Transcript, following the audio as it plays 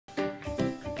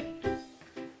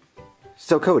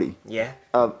So Cody. Yeah?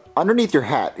 Underneath your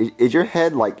hat, is your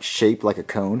head like shaped like a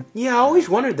cone? Yeah, I always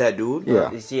wondered that, dude.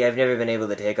 Yeah. You see, I've never been able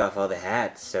to take off all the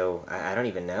hats, so I don't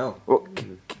even know. Well,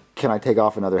 can I take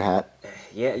off another hat?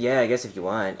 Yeah, I guess if you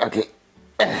want. Okay.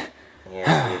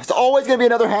 Yeah, It's always gonna be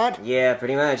another hat? yeah,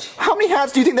 pretty much. How many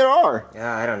hats do you think there are?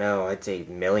 I don't know. I'd say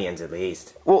millions at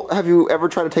least. Well, have you ever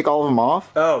tried to take all of them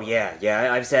off? Oh, yeah.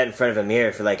 I've sat in front of a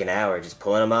mirror for like an hour, just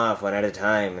pulling them off one at a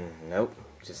time, and nope,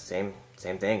 just same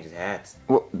thing, just hats.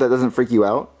 Well, that doesn't freak you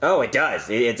out? Oh, it does.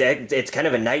 It's kind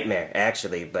of a nightmare,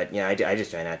 actually, but I just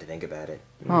try not to think about it.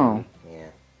 Oh. Yeah.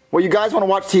 Well, you guys want to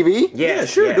watch TV? Yeah,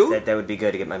 sure, dude. That would be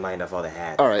good to get my mind off all the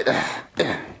hats. All right.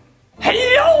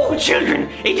 Hello, children!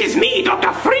 It is me,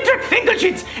 Dr. Friedrich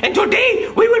Finkelschitz, and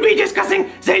today we will be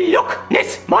discussing the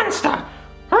Lockness Monster.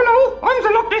 Hello, I'm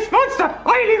the Lockness Monster.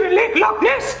 I live in Lake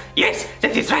Lockness. Yes,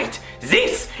 that is right.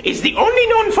 This is the only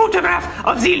known photograph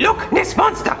of the Lockness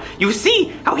Monster. You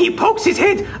see how he pokes his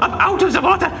head up out of the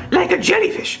water like a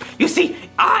jellyfish. You see,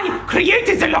 I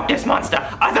created the Lockness Monster,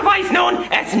 otherwise known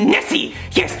as Nessie.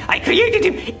 Yes, I created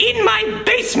him in my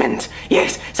basement.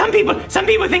 Yes, some people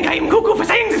think I am cuckoo for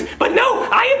saying this, but no,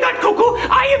 I am not cuckoo.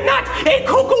 I am not a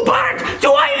cuckoo bird.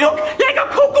 Do I look like a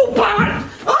cuckoo bird?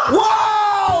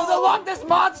 Whoa! The Lockness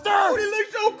Monster! Oh, they look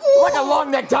so cool! Like a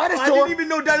long-necked dinosaur! I didn't even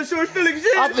know dinosaurs still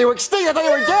exist! I thought they were extinct. I thought they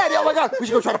were dead. Oh my god, we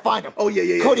should go try to find them. Oh,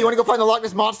 yeah. Cody, you want to go find the Loch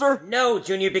Ness Monster? No,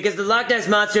 Junior, because the Loch Ness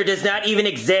Monster does not even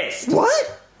exist.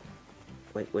 What?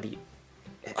 Wait, what do you...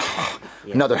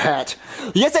 Another hat.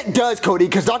 Yes, it does, Cody,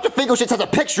 because Dr. Finkelschitz has a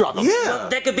picture of him. Yeah.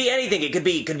 That could be anything. It could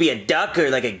be a duck or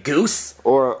like a goose.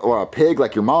 Or a pig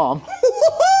like your mom.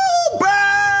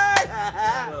 Bird!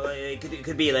 Well, it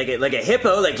could be like a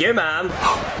hippo like your mom.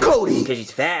 Cody! Because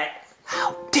she's fat.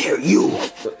 How dare you?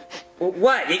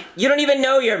 What? You don't even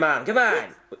know your mom. Come on.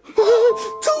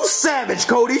 Too savage,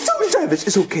 Cody. Too savage.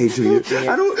 It's okay, Junior.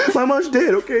 My mom's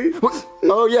dead, okay?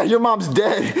 Oh yeah, your mom's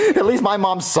dead. At least my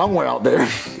mom's somewhere out there.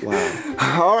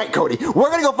 Wow. All right, Cody, we're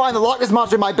gonna go find the Loch Ness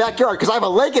Monster in my backyard because I have a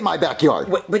lake in my backyard.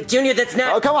 Wait, but Junior, that's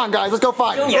not... Oh, come on, guys, let's go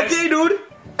find him. Junior. Okay, dude.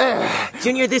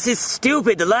 Junior, this is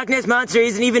stupid. The Loch Ness Monster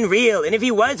isn't even real. And if he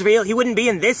was real, he wouldn't be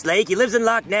in this lake. He lives in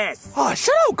Loch Ness. Oh,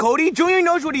 shut up, Cody. Junior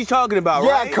knows what he's talking about,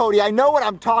 Yeah, right? Cody, I know what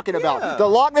I'm talking about. The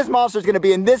Loch Ness Monster is gonna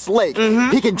be in this lake.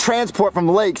 He can transport from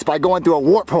lakes by going through a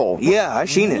warp hole. Yeah, I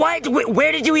seen it. What?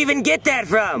 Where did you even get that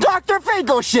from? Dr.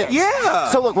 Finkelschitz! Yeah.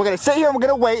 So look, we're gonna sit here and we're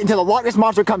gonna wait until the Loch Ness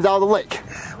Monster comes out of the lake.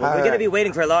 Well, we're gonna be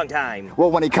waiting for a long time.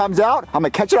 Well, when he comes out, I'm gonna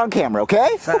catch it on camera,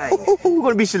 okay? Fine. We're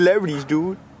gonna be celebrities,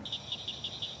 dude.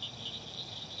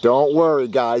 Don't worry,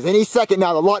 guys. Any second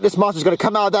now, the Loch Ness Monster's gonna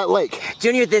come out of that lake.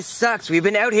 Junior, this sucks. We've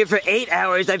been out here for 8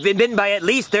 hours. I've been bitten by at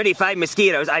least 35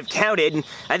 mosquitoes. I've counted, and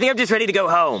I think I'm just ready to go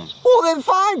home. Well, then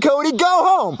fine, Cody, go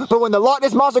home. But when the Loch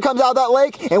Ness Monster comes out of that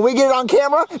lake and we get it on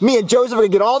camera, me and Joseph are gonna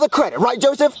get all the credit. Right,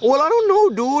 Joseph? Well, I don't know,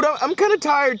 dude. I'm kind of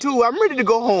tired, too. I'm ready to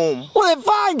go home. Well, then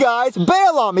fine, guys.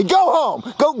 Bail on me. Go home.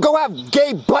 Go have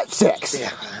gay butt sex.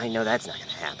 Yeah, I know that's not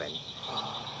gonna happen.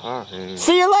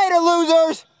 See you later,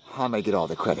 losers. I'm gonna get all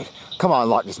the credit. Come on,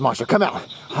 Loch Ness Monster, come out.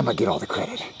 I'm gonna get all the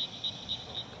credit.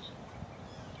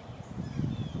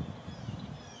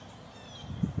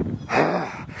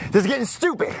 This is getting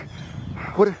stupid.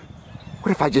 What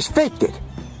if I just faked it?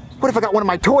 What if I got one of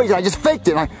my toys and I just faked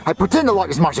it and I pretend the Loch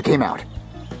Ness Monster came out?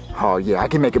 Oh yeah, I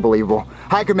can make it believable.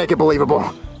 I can make it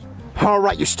believable. All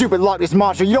right, you stupid Loch Ness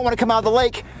Monster, you don't want to come out of the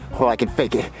lake? Well, I can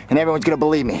fake it and everyone's gonna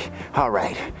believe me. All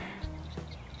right.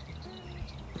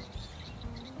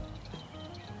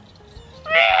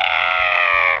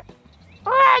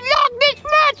 Lock this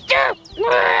monster!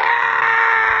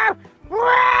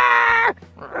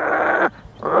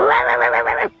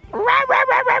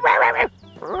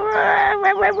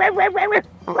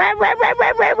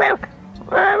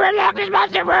 Lock this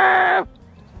monster!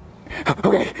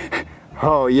 Okay.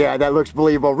 Oh yeah, that looks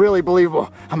believable, really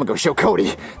believable. I'm gonna go show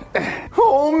Cody.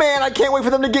 Oh man, I can't wait for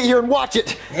them to get here and watch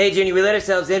it. Hey, Junior, we let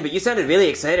ourselves in, but you sounded really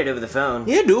excited over the phone.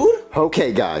 Yeah, dude.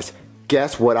 Okay guys,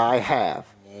 guess what I have?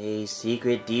 A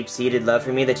secret, deep-seated love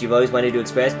for me that you've always wanted to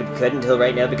express, but you couldn't until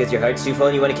right now because your heart's too full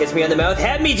and you want to kiss me on the mouth.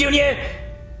 Have me, Junior!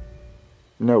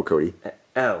 No, Cody.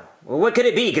 Oh. Well, what could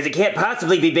it be? Because it can't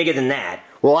possibly be bigger than that.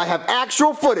 Well, I have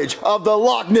actual footage of the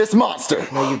Loch Ness Monster.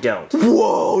 No, you don't.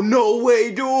 Whoa, no way,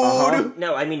 dude.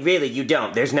 No, I mean, really, you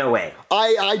don't. There's no way.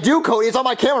 I do, Cody. It's on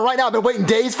my camera right now. I've been waiting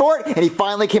days for it, and he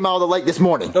finally came out of the lake this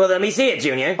morning. Well, let me see it,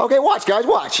 Junior. Okay, watch, guys,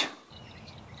 watch.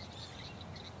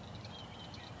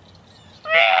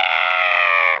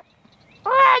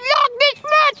 Lock this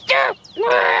monster!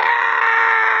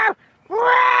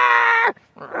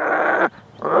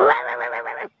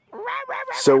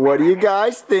 So what do you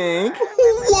guys think?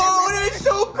 Whoa, It's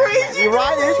so crazy. You're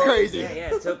right, it's crazy.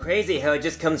 Yeah, it's so crazy how it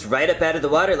just comes right up out of the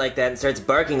water like that and starts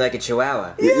barking like a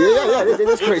chihuahua. Yeah, it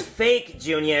is crazy. It's fake,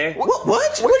 Junior. What?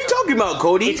 What are you talking about,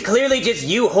 Cody? It's clearly just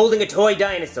you holding a toy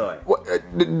dinosaur. What,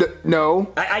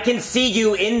 no. I can see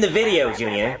you in the video,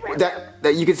 Junior.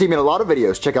 That you can see me in a lot of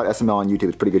videos. Check out SLL on YouTube.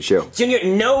 It's a pretty good show. Junior,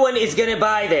 no one is gonna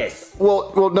buy this.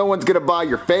 Well, no one's gonna buy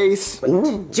your face.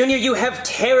 Junior, you have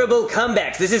terrible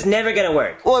comebacks. This is never gonna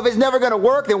work. Well, if it's never gonna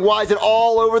work, then why is it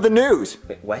all over the news?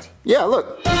 Wait, what? Yeah,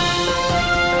 look.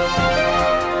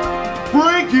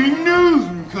 Breaking news,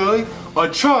 okay? A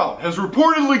child has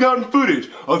reportedly gotten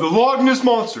footage of the Lockness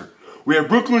Monster. We have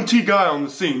Brooklyn T. Guy on the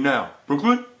scene now.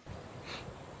 Brooklyn?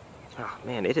 Oh,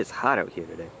 man, it is hot out here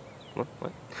today. What?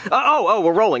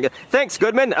 We're rolling. Thanks,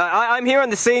 Goodman. I'm here on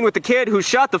the scene with the kid who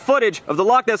shot the footage of the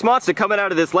Loch Ness Monster coming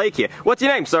out of this lake here. What's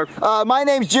your name, sir? My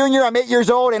name's Junior. I'm 8 years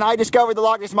old, and I discovered the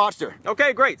Loch Ness Monster.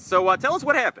 Okay, great. So, tell us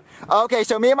what happened. Okay,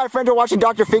 so me and my friends were watching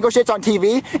Dr. Finkelshitz on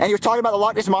TV, and he was talking about the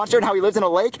Loch Ness Monster and how he lives in a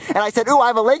lake. And I said, ooh, I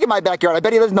have a lake in my backyard. I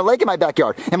bet he lives in the lake in my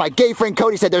backyard. And my gay friend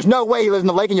Cody said, there's no way he lives in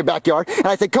the lake in your backyard. And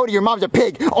I said, Cody, your mom's a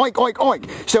pig. Oink, oink,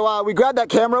 oink. So we grabbed that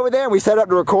camera over there, and we set it up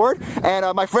to record. And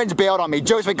my friends bailed on me.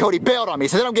 Joseph and Cody bailed on me.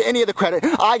 So they don't get any of the credit.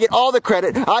 I get all the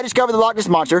credit. I discovered the Loch Ness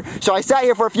Monster. So I sat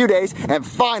here for a few days, and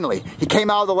finally, he came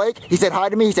out of the lake. He said hi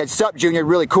to me. He said, sup, Junior,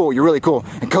 really cool. You're really cool.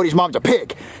 And Cody's mom's a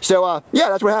pig. So, yeah,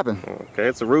 that's what happened. Okay,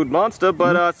 it's a rude monster,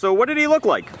 but, so what did he look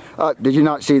like? Did you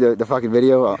not see the fucking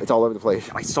video? It's all over the place.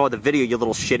 I saw the video, you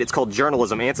little shit. It's called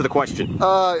journalism. Answer the question.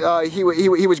 He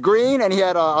was green, and he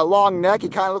had a long neck. He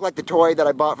kind of looked like the toy that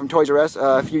I bought from Toys R Us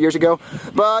a few years ago.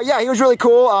 But, yeah, he was really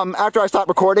cool. After I stopped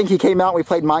recording, he came out and we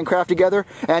played Minecraft together,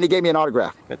 and he gave me an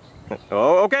autograph.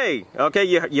 Oh, okay. Okay,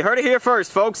 you heard it here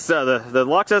first, folks. The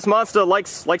Loch Ness Monster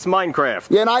likes Minecraft.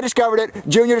 Yeah, and I discovered it.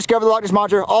 Junior discovered the Loch Ness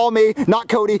Monster. All me. Not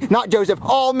Cody. Not Joseph.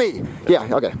 All me. Yeah,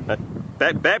 okay.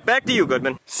 Back to you,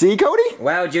 Goodman. See, Cody?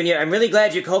 Wow, Junior, I'm really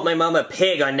glad you called my mom a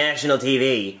pig on national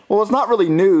TV. Well, it's not really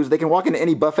news. They can walk into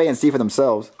any buffet and see for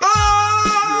themselves.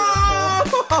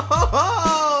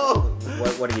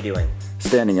 What are you doing?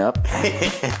 Standing up.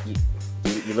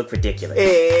 You look ridiculous.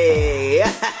 Hey.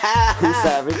 Who's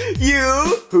savage?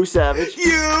 You. Who's savage?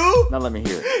 You. Now let me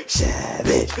hear it.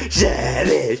 Savage.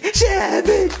 Savage. Savage.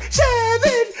 Savage.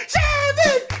 Savage.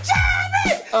 Savage.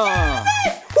 Savage.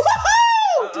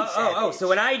 Oh, so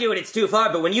when I do it, it's too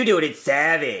far, but when you do it, it's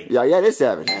savage. Yeah, it is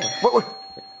savage.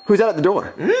 Who's that at the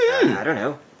door? I don't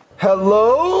know.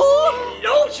 Hello?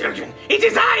 Hello, children. It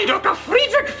is I, Dr.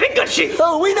 Friedrich Finkelschitz.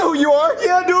 Oh, we know who you are.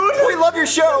 Yeah, dude. We love your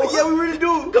show. Yeah, we really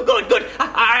do. Good.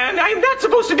 I'm not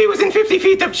supposed to be within 50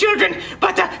 feet of children,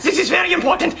 but this is very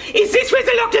important. Is this where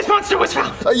the Loch Ness Monster was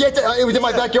found? Yeah, it was in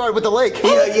my backyard with the lake.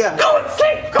 Yeah. God,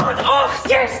 thank God. Oh,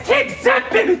 yes, take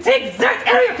that, baby. Take that.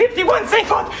 Area 51, thank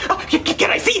God. Can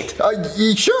I see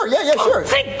it? Sure. Yeah, sure.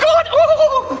 Thank God.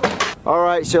 Oh. All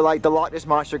right, so like the Loch Ness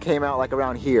Monster came out like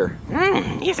around here.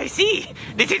 Yes, I see.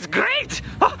 This is great.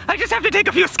 Oh, I just have to take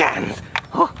a few scans.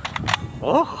 Oh,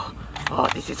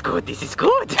 this is good.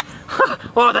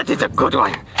 Oh, that is a good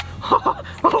one.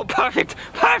 Oh, perfect.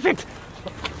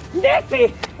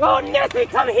 Nessie! Oh, Nessie,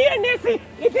 come here, Nessie!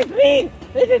 It is me!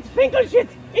 It is Finkelschitz!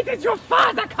 It is your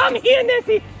father! Come here,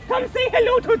 Nessie! Come say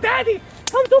hello to Daddy!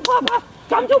 Come to Papa!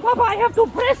 I have to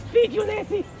breastfeed you,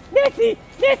 Nessie! Nessie,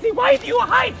 why do you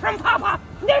hide from Papa?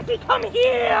 Nessie, come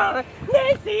here!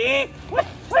 Nessie!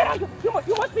 Where are you?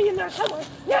 You must be in there somewhere!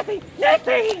 Nessie!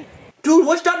 Dude,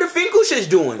 what's Dr. Finkelschitz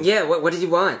doing? Yeah, what does he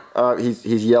want?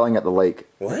 He's yelling at the lake.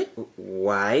 What?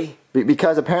 Why?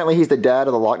 Because apparently he's the dad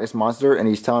of the Loch Ness Monster, and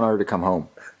he's telling her to come home.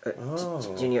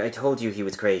 Junior, I told you he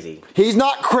was crazy. He's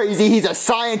not crazy. He's a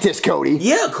scientist, Cody.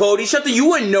 Yeah, Cody, something you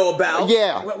wouldn't know about.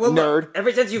 Yeah, nerd.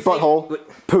 Ever since you butthole,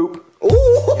 poop. Ooh.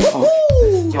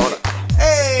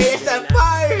 Hey, it's that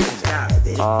fire.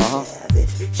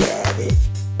 Savage.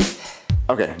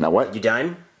 Okay, now what? You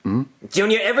done?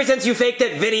 Junior, ever since you faked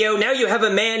that video, now you have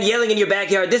a man yelling in your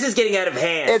backyard. This is getting out of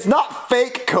hand. It's not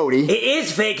fake, Cody. It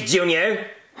is fake, Junior.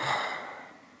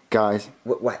 Guys.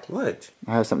 What?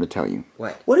 I have something to tell you.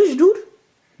 What? What is it, dude?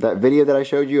 That video that I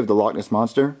showed you of the Loch Ness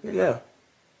Monster? Yeah.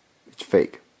 It's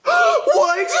fake.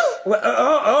 What?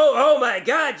 Oh my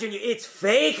God, Junior, it's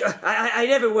fake? I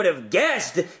never would have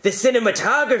guessed. The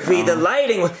cinematography, the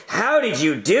lighting, how did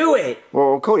you do it?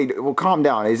 Well, Cody, calm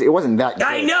down. It wasn't that good.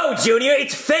 I know, Junior,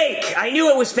 it's fake. I knew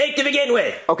it was fake to begin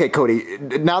with. Okay, Cody,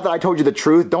 now that I told you the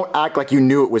truth, don't act like you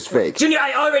knew it was fake. Junior,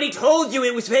 I already told you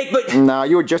it was fake, but... No,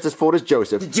 you were just as fooled as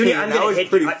Joseph. Junior, I'm gonna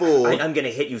hit you. Full. I'm gonna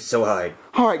hit you so hard.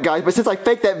 Alright, guys, but since I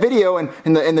faked that video and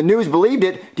the news believed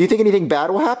it, do you think anything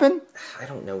bad will happen? I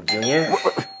don't know, Junior.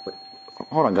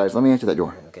 Hold on, guys. Let me answer that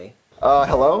door. Okay.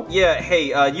 Hello? Yeah,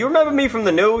 hey, you remember me from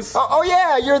the news? Oh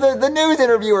yeah, you're the news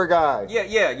interviewer guy.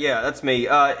 Yeah, that's me.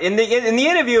 In the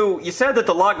interview, you said that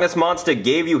the Loch Ness Monster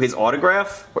gave you his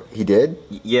autograph? What, he did?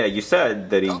 Yeah, you said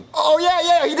that he... Oh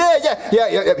yeah, he did,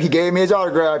 yeah, he gave me his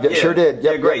autograph, yeah, sure did.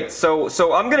 Yep, yeah, great. Yep.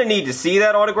 So I'm gonna need to see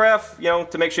that autograph, you know,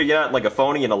 to make sure you're not like a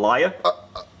phony and a liar.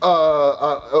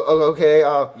 Okay,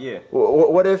 yeah.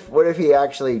 What if he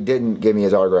actually didn't give me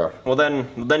his autograph? Well then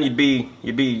you'd be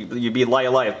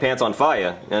liar, pants on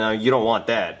fire. You don't want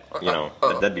that, you know,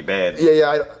 that'd be bad.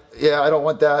 Yeah, I don't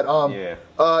want that. Yeah.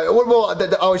 Well,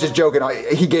 I was just joking.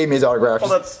 He gave me his autograph. Well,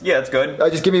 that's good.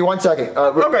 Just give me 1 second.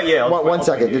 Okay, yeah. One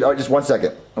second. Just 1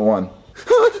 second. One.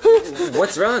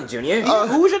 What's wrong, Junior?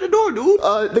 Who was at the door, dude?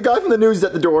 The guy from the news is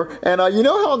at the door, and you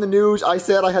know how on the news I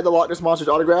said I had the Loch Ness Monster's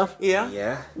autograph? Yeah.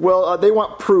 Yeah? Well, they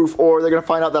want proof, or they're gonna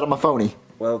find out that I'm a phony.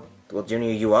 Well,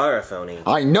 Junior, you are a phony.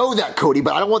 I know that, Cody,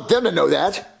 but I don't want them to know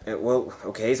that. Well,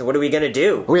 okay, so what are we gonna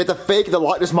do? We have to fake the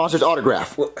Loch Ness Monster's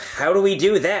autograph. Well, how do we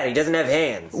do that? He doesn't have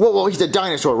hands. Well, he's a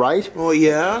dinosaur, right? Oh,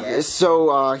 yeah?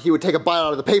 So, he would take a bite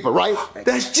out of the paper, right?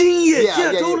 That's genius!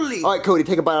 Yeah, totally! All right, Cody,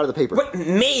 take a bite out of the paper. What,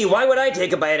 me? Why would I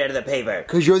take a bite out of the paper?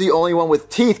 Because you're the only one with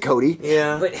teeth, Cody.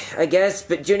 Yeah. But, I guess,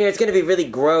 but Junior, it's gonna be really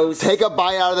gross. Take a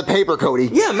bite out of the paper, Cody.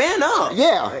 Yeah, man up!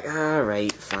 Yeah.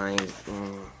 Alright, fine.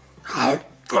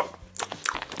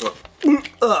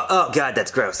 Oh, God, that's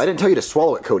gross. I didn't tell you to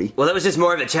swallow it, Cody. Well, that was just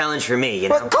more of a challenge for me, you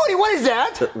know? But, Cody, what is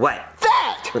that? What?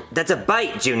 That! That's a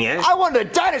bite, Junior. I wanted a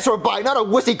dinosaur bite, not a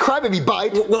wussy crybaby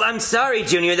bite. Well, I'm sorry,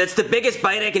 Junior. That's the biggest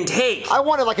bite I can take. I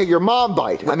wanted like a your mom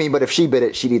bite. I mean, but if she bit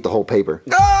it, she'd eat the whole paper.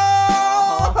 Don't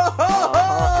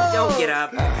get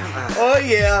up. Oh,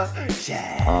 yeah.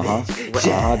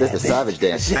 This is a savage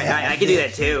dance. I can do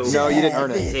that too. No, you didn't earn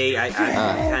it. See, I'm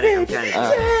kind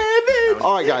of.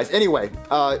 All right, guys. Anyway,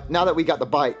 now that we got the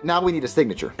bite, now we need a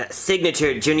signature.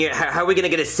 Signature, Junior. How are we gonna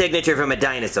get a signature from a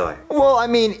dinosaur? Well, I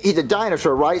mean, he's a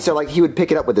dinosaur, right? So like, he would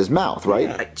pick it up with his mouth,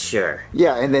 right? Sure.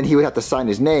 Yeah, and then he would have to sign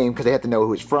his name because they have to know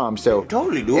who he's from. So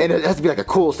Totally, dude. And it has to be like a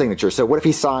cool signature. So what if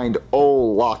he signed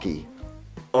Old Lockie?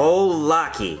 Old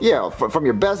Lockie. Yeah, from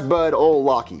your best bud, Old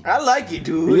Lockie. I like it,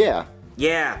 dude. Yeah.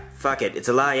 Yeah, fuck it. It's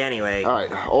a lie anyway. All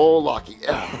right, Old Lockie.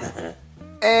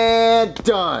 And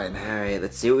done. Alright,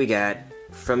 let's see what we got.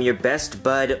 From your best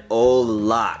bud, Old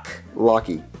Lock.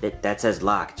 Lockie. That says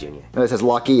lock, Junior. No, it says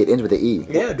Lockie. It ends with an E.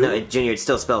 Yeah, dude. No, Junior, it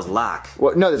still spells lock.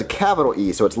 Well, no, there's a capital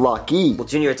E, so it's Lockie. Well,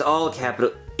 Junior, it's all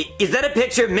capital. Is that a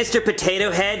picture of Mr. Potato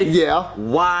Head? Yeah.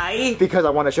 Why? Because I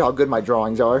want to show how good my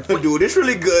drawings are. Dude, it's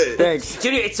really good. Thanks.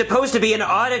 Junior, it's supposed to be an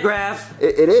autograph.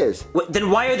 It is. Then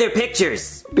why are there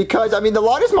pictures? Because, I mean, the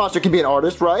Loch Ness Monster can be an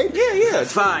artist, right? Yeah.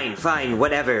 Fine,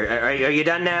 whatever. Are you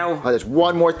done now? There's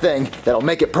one more thing that'll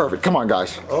make it perfect. Come on,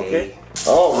 guys. Okay.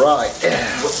 All right.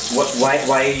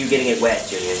 Why are you getting it wet,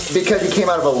 Junior? Because he came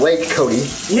out of a lake, Cody.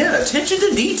 Yeah, attention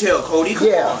to detail, Cody. Come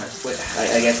Yeah. on.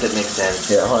 I guess that makes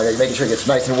sense. Yeah, hold on, making sure it gets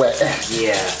nice and wet.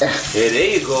 Yeah. Yeah, there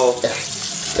you go.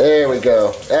 There we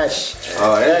go.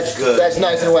 That's good. That's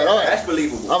nice and wet. All right. That's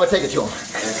believable. I'm gonna take it to him.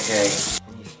 Okay.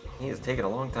 He is taking a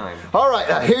long time. All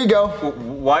right, here you go.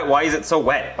 Why is it so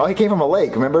wet? Oh, he came from a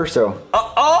lake, remember? So.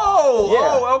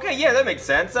 Okay, yeah, that makes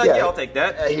sense. Yeah, I'll take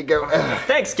that. There you go.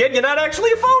 Thanks, kid. You're not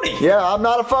actually a phony. Yeah, I'm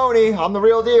not a phony. I'm the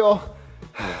real deal.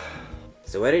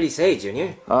 So what did he say,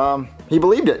 Junior? He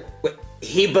believed it. What,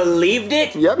 he believed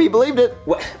it? Yep, he believed it.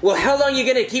 Well, how long are you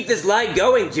gonna keep this lie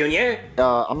going, Junior?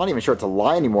 I'm not even sure it's a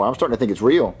lie anymore. I'm starting to think it's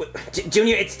real.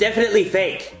 Junior, it's definitely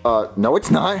fake. No, it's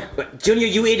not. Junior,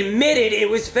 you admitted it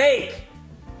was fake.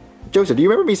 Joseph, do you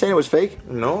remember me saying it was fake?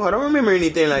 No, I don't remember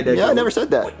anything like that. Yeah, I dude. never said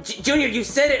that. Junior, you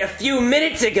said it a few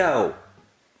minutes ago.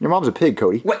 Your mom's a pig,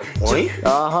 Cody. What?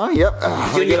 Uh-huh, yep.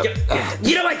 Junior,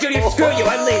 you know what, Junior? Screw you,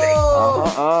 I'm leaving.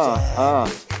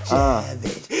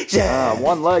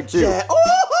 One leg, too.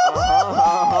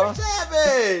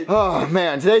 Savage! Oh,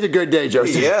 man, today's a good day,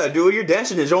 Joseph. Yeah, dude, your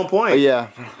dancing is on point. Yeah,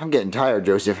 I'm getting tired,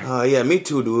 Joseph. Yeah, me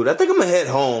too, dude. I think I'm gonna head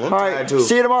home. I'm All tired right, too.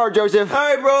 see you tomorrow, Joseph. All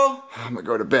right, bro. I'm gonna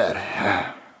go to bed.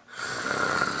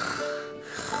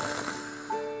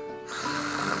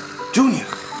 Junior.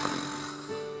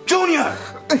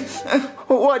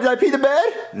 What, did I pee the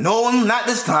bed? No, not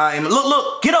this time.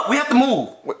 Look, get up. We have to move.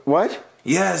 What?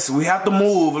 Yes, we have to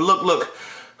move. Look.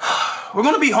 We're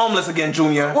gonna be homeless again,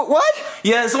 Junior. What?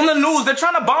 Yes, on the news. They're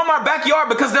trying to bomb our backyard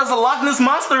because there's a Loch Ness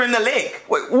Monster in the lake.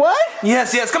 Wait, what?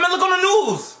 Yes. Come and look on the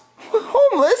news.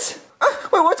 Homeless?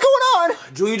 Wait, what's going on?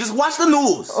 Junior, just watch the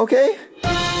news. Okay.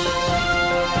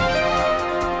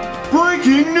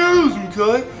 Breaking news,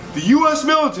 McCoy! The U.S.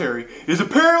 military is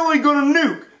apparently going to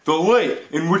nuke the lake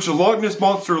in which the Loch Ness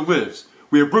Monster lives.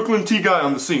 We have Brooklyn T. Guy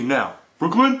on the scene now.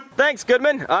 Brooklyn? Thanks,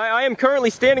 Goodman. I am currently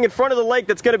standing in front of the lake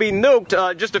that's going to be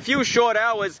nuked just a few short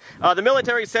hours. The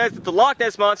military says that the Loch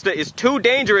Ness Monster is too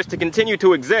dangerous to continue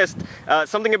to exist.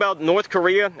 Something about North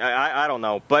Korea? I don't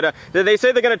know. But they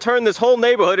say they're going to turn this whole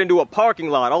neighborhood into a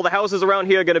parking lot. All the houses around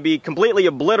here are going to be completely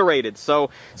obliterated. So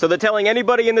they're telling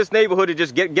anybody in this neighborhood to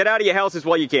just get out of your houses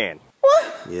while you can.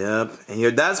 What? Yep, and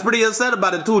your dad's pretty upset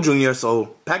about it too, Junior,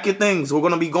 so pack your things. We're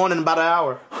gonna be going in about an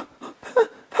hour. Pack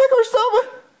our stuff.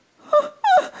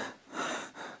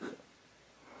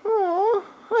 Oh,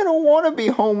 I don't want to be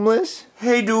homeless.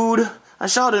 Hey, dude, I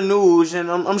saw the news, and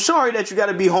I'm sorry that you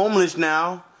gotta be homeless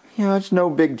now. Yeah, it's no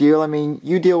big deal. I mean,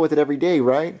 you deal with it every day,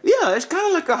 right? Yeah, it's kind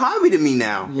of like a hobby to me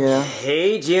now. Yeah.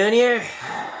 Hey, Junior.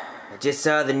 I just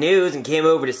saw the news and came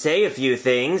over to say a few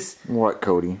things. What,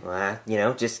 Cody? Well, you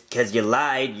know, just 'cause you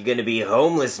lied, you're gonna be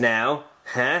homeless now.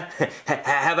 Huh?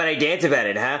 How about I dance about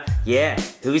it, huh? Yeah.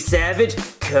 Who's Savage?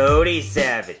 Cody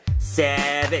Savage.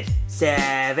 Savage.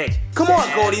 Savage. Come on,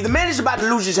 Cody. The man is about to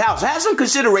lose his house. Have some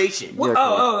consideration. Yeah,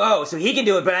 Oh, so he can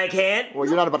do it, but I can't? Well,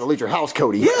 you're not about to lose your house,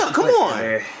 Cody. Yeah, come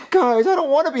on. Guys, I don't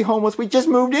want to be homeless. We just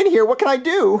moved in here. What can I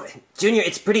do? Junior,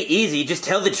 it's pretty easy. Just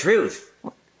tell the truth.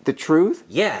 The truth?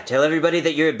 Yeah, tell everybody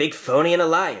that you're a big phony and a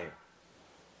liar.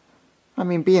 I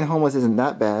mean, being homeless isn't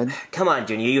that bad. Come on,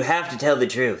 Junior, you have to tell the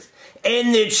truth.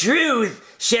 And the truth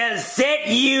shall set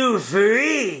you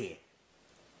free.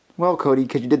 Well, Cody,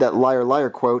 because you did that liar,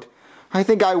 liar quote, I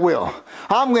think I will.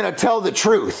 I'm going to tell the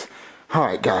truth. All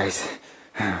right, guys.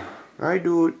 All right,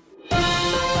 dude.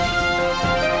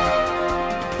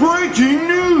 Breaking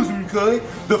news, okay?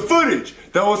 The footage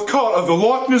that was caught of the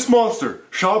Loch Ness Monster,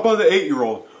 shot by the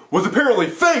 8-year-old, was apparently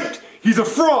faked. He's a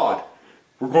fraud.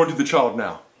 We're going to the child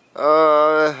now.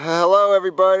 Hello,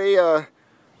 everybody.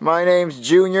 My name's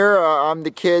Junior. I'm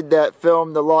the kid that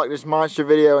filmed the Loch Ness Monster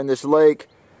video in this lake.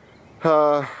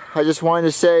 I just wanted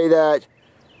to say that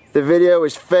the video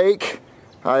is fake.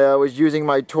 I was using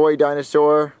my toy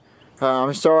dinosaur.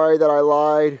 I'm sorry that I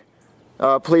lied.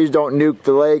 Please don't nuke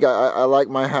the lake. I like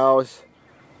my house.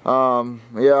 Yeah, I'm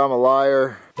a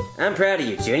liar. I'm proud of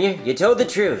you, Junior. You told the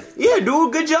truth. Yeah,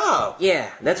 dude, good job. Yeah,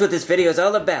 that's what this video is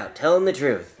all about, telling the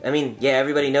truth. I mean, yeah,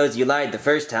 everybody knows you lied the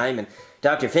first time, and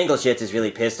Dr. Finkelshitz is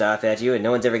really pissed off at you, and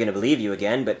no one's ever gonna believe you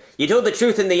again, but you told the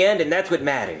truth in the end, and that's what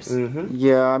matters.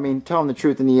 Yeah, I mean, telling the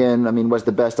truth in the end, was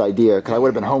the best idea, because I would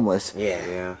have been homeless.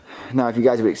 Yeah. Now, if you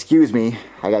guys would excuse me,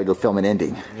 I gotta go film an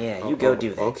ending. Yeah, you go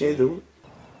do that. Okay, dude.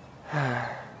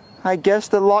 I guess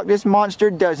the Loch Ness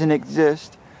Monster doesn't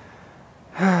exist.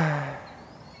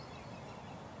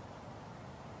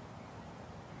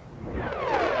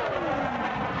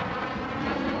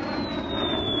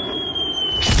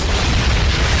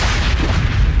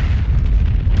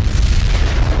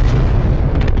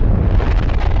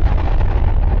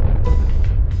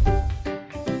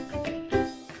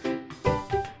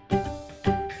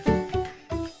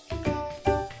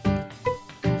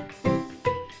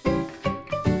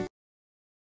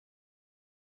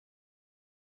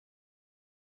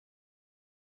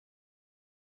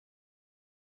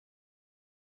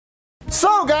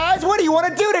 So, guys, what do you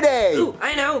want to do today? Ooh,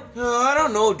 I know. I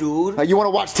don't know, dude. You want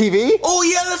to watch TV? Oh,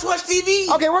 yeah, let's watch TV.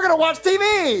 Okay, we're gonna watch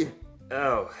TV!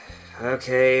 Oh,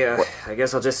 okay, I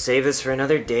guess I'll just save this for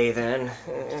another day then.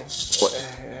 What?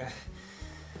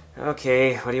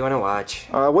 Okay, what do you want to watch?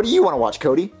 What do you want to watch,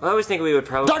 Cody? Well, I was thinking we would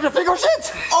probably... Dr.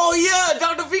 Finkelshitz! Oh, yeah,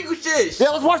 Dr. Finkelshitz. Yeah,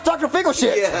 let's watch Dr.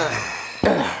 Finkelshitz!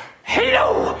 Yeah.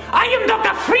 Hello, I am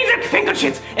Dr. Friedrich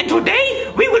Finkelshitz, and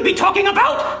today we will be talking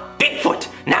about Bigfoot.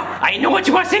 Now, I know what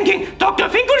you are thinking. Dr.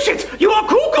 Finkelshitz, you are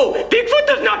cuckoo. Bigfoot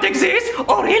does not exist.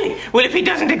 Oh, really? Well, if he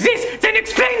doesn't exist, then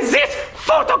explain this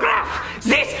photograph.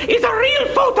 This is a real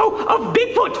photo of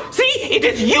Bigfoot. See, it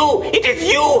is you. It is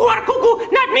you who are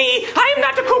cuckoo, not me. I am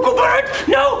not a cuckoo bird.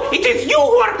 No, it is you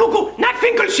who are cuckoo, not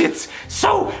Finkelshitz.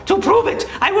 So, to prove it,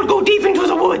 I will go deep into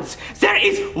the woods. There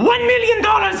is $1 million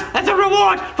as a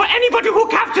reward for anybody who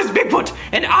captures Bigfoot,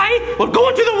 and I will go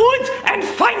into the woods and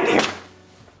find him.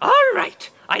 All right,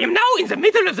 I am now in the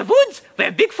middle of the woods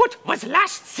where Bigfoot was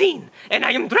last seen, and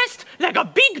I am dressed like a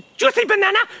big juicy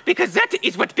banana because that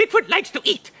is what Bigfoot likes to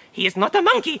eat. He is not a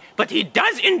monkey, but he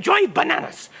does enjoy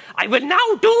bananas. I will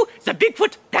now do the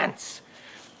Bigfoot dance.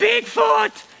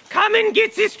 Bigfoot, come and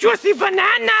get this juicy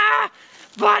banana.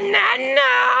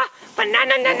 Banana,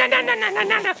 banana, na na na na na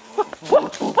na na. Whoa,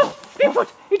 Bigfoot,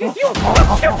 it is you.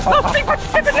 Oh, Bigfoot,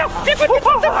 no,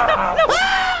 Bigfoot, no.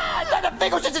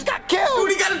 Finkelshitz just got killed!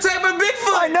 Dude, he got attacked by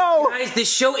Bigfoot! I know! Guys, this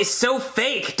show is so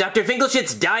fake. Dr.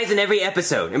 Finkelshitz dies in every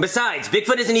episode. And besides,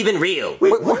 Bigfoot isn't even real.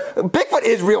 Wait, what? Bigfoot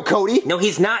is real, Cody. No,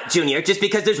 he's not, Junior. Just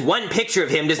because there's one picture of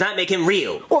him does not make him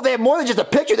real. Well, they have more than just a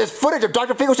picture. There's footage of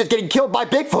Dr. Finkelshitz getting killed by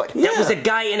Bigfoot. That was a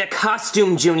guy in a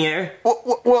costume, Junior.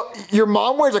 Well, your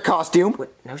mom wears a costume.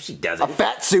 What? No, she doesn't. A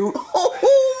fat suit.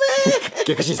 Oh, man!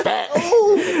 Because she's fat.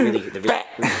 Really, Fat.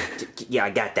 Yeah, I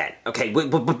got that. Okay, but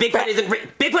Bigfoot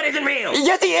isn't real.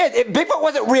 Yes, he is. If Bigfoot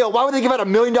wasn't real, why would they give out $1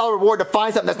 million reward to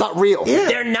find something that's not real? Yeah.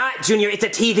 They're not, Junior. It's a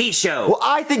TV show. Well,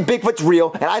 I think Bigfoot's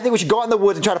real, and I think we should go out in the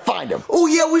woods and try to find him. Oh,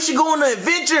 yeah, we should go on an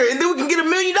adventure, and then we can get $1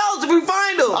 million if we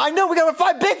find him. I know, we gotta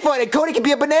find Bigfoot, and Cody can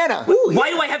be a banana. Ooh,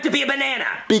 Why do I have to be a banana?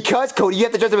 Because, Cody, you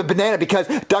have to dress up as a banana because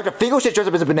Dr. Finkelshitz dressed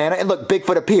up as a banana, and look,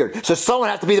 Bigfoot appeared. So someone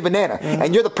has to be the banana,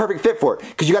 and you're the perfect fit for it,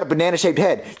 because you got a banana-shaped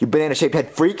head. You banana-shaped head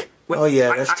freak. Oh,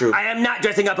 yeah, that's true. I am not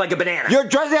dressing up like a banana. You're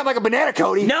dressing up like a banana,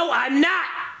 Cody. No, I'm not.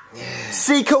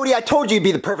 See, Cody, I told you you'd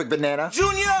be the perfect banana.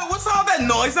 Junior, what's all that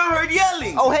noise? I heard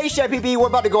yelling. Oh, hey, Chef PB, we're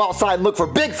about to go outside and look for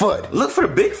Bigfoot. Look for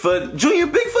Bigfoot? Junior,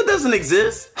 Bigfoot doesn't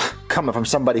exist. Coming from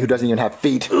somebody who doesn't even have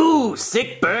feet. Ooh,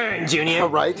 sick burn, Junior. All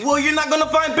right. Well, you're not gonna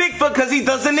find Bigfoot because he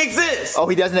doesn't exist. Oh,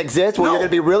 he doesn't exist? Well, No. you're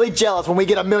gonna be really jealous when we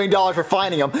get $1 million for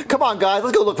finding him. Come on, guys,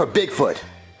 let's go look for Bigfoot.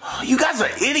 You guys are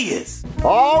idiots.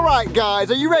 All right,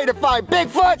 guys, are you ready to find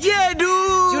Bigfoot? Yeah,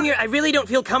 dude. Junior, I really don't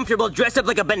feel comfortable dressed up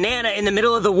like a banana in the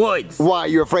middle of the woods. Why,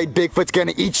 you're afraid Bigfoot's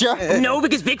gonna eat you? No,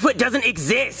 because Bigfoot doesn't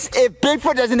exist. If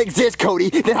Bigfoot doesn't exist, Cody,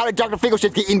 then how did Dr.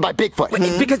 Finkelshitz get eaten by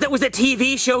Bigfoot? Because that was a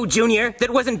TV show, Junior. That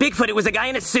wasn't Bigfoot, it was a guy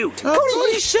in a suit.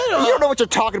 Cody, shut up. You don't know what you're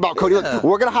talking about, Cody. Look,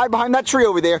 we're gonna hide behind that tree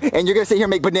over there, and you're gonna sit here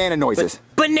and make banana noises.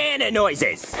 Banana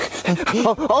noises.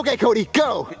 Okay, Cody,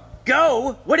 go.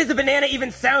 Go? What does a banana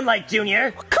even sound like, Junior?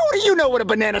 Cody, you know what a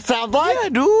banana sounds like. Yeah,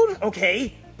 dude.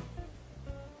 Okay.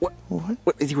 What,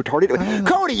 is he retarded?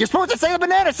 Cody, you're supposed to say the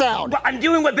banana sound. Well, I'm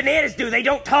doing what bananas do, they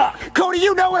don't talk. Cody,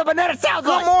 you know what a banana sounds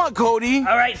like. Come on, Cody.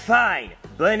 All right, fine.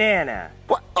 Banana.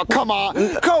 What? Oh, come on.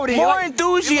 Cody. More like,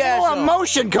 enthusiasm. More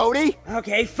emotion, Cody.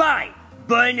 Okay, fine.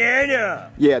 Banana.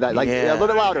 Yeah, that like Yeah. a little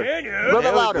bit louder. Banana. A little bit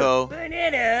There we louder. go.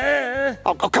 Banana.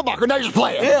 Oh, come on, now you're just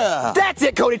playing. Yeah. That's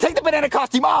it, Cody. Take the banana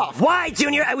costume off. Why,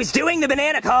 Junior? I was doing the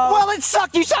banana call. Well, it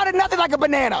sucked. You sounded nothing like a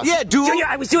banana. Yeah, dude. Junior,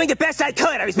 I was doing the best I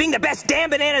could. I was being the best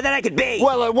damn banana that I could be.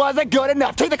 Well, it wasn't good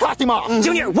enough. Take the costume off.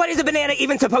 Junior, what is a banana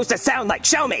even supposed to sound like?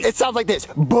 Show me. It sounds like this.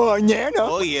 Banana.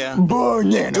 Oh, yeah.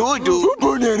 Banana. Do it, dude.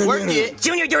 Banana. Work banana. it.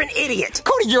 Junior, you're an idiot.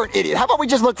 Cody, you're an idiot. How about we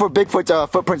just look for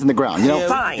Bigfoot's footprints in the ground, you know? Yeah,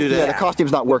 Fine. do that. Yeah, the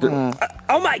costume's not working.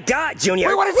 Oh my God, Junior.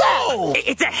 Wait, what is that?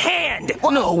 It's a hand.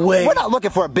 No way. We're not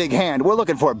looking for a big hand. We're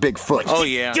looking for a big foot. Oh,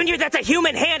 yeah. Junior, that's a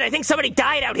human hand. I think somebody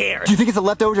died out here. Do you think it's the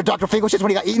leftovers of Dr. Finkelshitz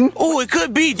when he got eaten? Oh, it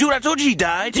could be. Dude, I told you he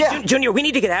died. Yeah. Junior, we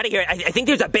need to get out of here. I think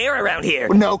there's a bear around here.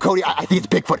 No, Cody, I think it's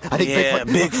Bigfoot. I think Yeah,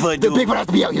 Bigfoot, The dude. Bigfoot has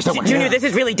to be out here somewhere. Junior, Yeah. this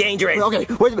is really dangerous. Okay,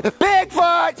 where's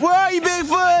Bigfoot? Where are you,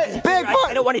 Bigfoot? Bigfoot!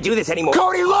 I don't want to do this anymore.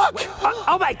 Cody, look!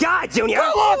 Oh my God, Junior.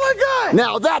 Oh my God!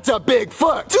 Now that's a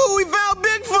Bigfoot. Dude, we found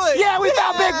Bigfoot. Yeah, we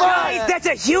found Bigfoot. Guys, that's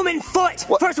a human foot.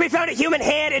 First we found a human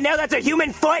hand, and now that's a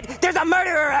human foot. There's a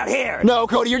murderer out here. No,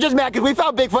 Cody, you're just mad because we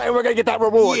found Bigfoot and we're gonna get that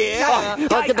reward. Yeah. Let's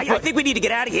Guys, get the I foot. think we need to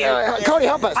get out of here. Cody,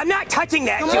 help us. I'm not touching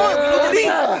that. Come on, we need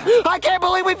to leave. I can't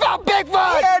believe we found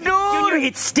Bigfoot! Yeah, dude. Junior,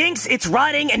 it stinks, it's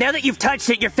rotting, and now that you've touched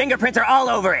it, your fingerprints are all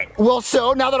over it. Well,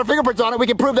 so now that our fingerprints on it, we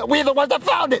can prove that we're the ones that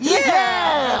found it.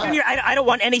 Yeah! Junior, I don't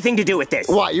want anything to do with this.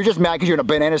 Why? You're just mad because you're in a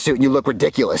banana suit and you look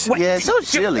ridiculous. What? Yeah, so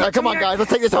silly. Come on, guys,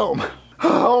 let's take this home.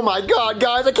 Oh my God,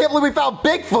 guys, I can't believe we found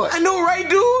Bigfoot. I know, right,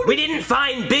 dude? We didn't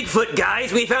find Bigfoot,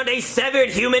 guys. We found a severed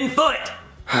human foot.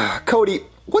 Cody,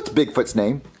 what's Bigfoot's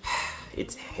name?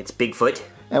 It's Bigfoot.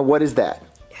 And what is that?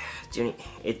 Junior,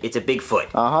 it's a Bigfoot.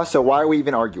 Uh-huh, so why are we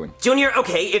even arguing? Junior,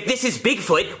 okay, if this is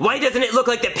Bigfoot, why doesn't it look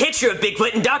like the picture of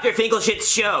Bigfoot in Dr. Finkelshit's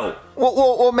show?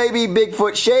 Well, maybe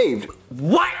Bigfoot shaved.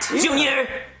 What, Junior?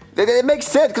 It makes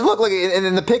sense, because look,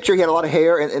 in the picture he had a lot of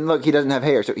hair, and look, he doesn't have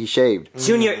hair, so he shaved.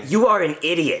 Junior, you are an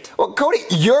idiot. Well, Cody,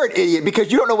 you're an idiot because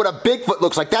you don't know what a Bigfoot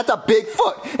looks like. That's a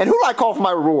Bigfoot. And who do I call for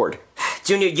my reward?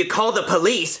 Junior, you call the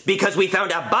police because we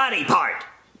found a body part.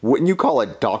 Wouldn't you call a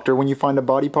doctor when you find a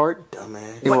body part?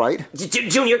 Dumbass. You're right.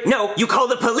 Junior, no, you call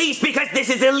the police because this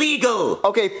is illegal.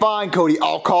 Okay, fine, Cody.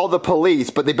 I'll call the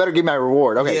police, but they better give me my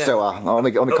reward. Okay, Yeah. so let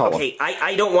me call them. Okay,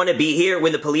 I don't want to be here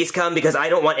when the police come because I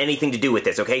don't want anything to do with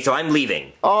this, okay? So I'm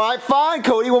leaving. All right, fine,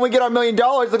 Cody. When we get our $1 million,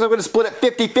 looks like we're gonna split it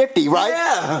 50-50, right?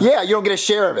 Yeah. Yeah, you don't get a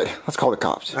share of it. Let's call the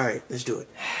cops. All right, let's do it.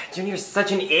 Junior's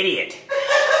such an idiot.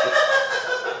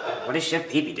 What is Chef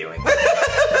Pee-Pee doing? Man,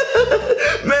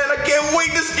 I can't wait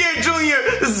to scare Junior.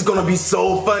 This is gonna be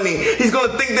so funny. He's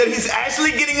gonna think that he's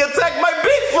actually getting attacked by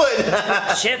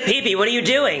Bigfoot. Chef Pee-Pee, what are you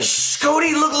doing? Shh,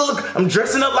 Cody, look. I'm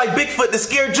dressing up like Bigfoot to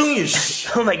scare Junior. Shh.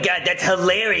 Oh my god, that's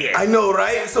hilarious. I know,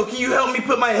 right? So can you help me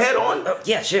put my head on? Oh,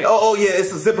 yeah, sure. Oh, yeah,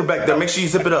 it's a zipper back there. Make sure you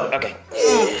zip it up. Okay.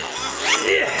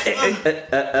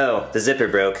 Oh, the zipper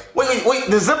broke. Wait,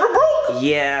 the zipper broke?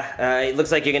 Yeah, it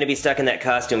looks like you're gonna be stuck in that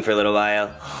costume for a little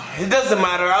while. It doesn't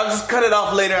matter. I'll just cut it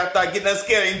off later after I get done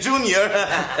scaring Junior.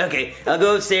 Okay, I'll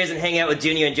go upstairs and hang out with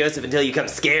Junior and Joseph until you come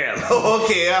scare them.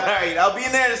 Okay, alright. I'll be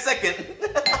in there in a second.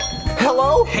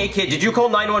 Hello? Hey kid, did you call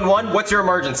 911? What's your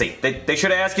emergency? They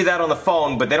should have asked you that on the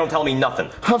phone, but they don't tell me nothing.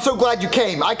 I'm so glad you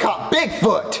came. I caught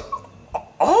Bigfoot.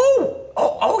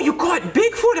 Oh, you caught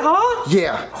Bigfoot, huh?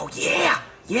 Yeah. Oh, yeah.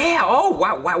 Oh,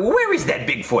 wow. Where is that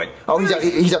Bigfoot? Oh,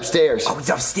 he's upstairs. Oh, he's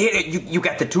upstairs. You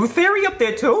got the Tooth Fairy up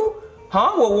there, too?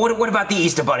 Huh? Well, what about the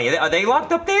Easter Bunny? Are they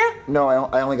locked up there? No,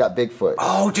 I only got Bigfoot.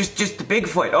 Oh, just the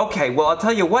Bigfoot. Okay, well, I'll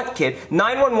tell you what, kid.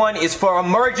 911 is for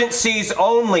emergencies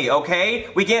only, okay?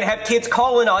 We can't have kids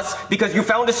calling us because you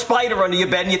found a spider under your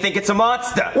bed and you think it's a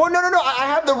monster. Well, no. I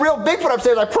have the real Bigfoot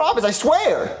upstairs. I promise. I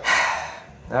swear.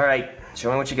 All right,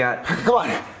 show me what you got. Come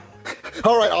on.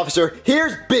 All right, officer.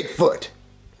 Here's Bigfoot.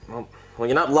 Well,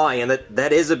 you're not lying.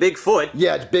 That is a Bigfoot.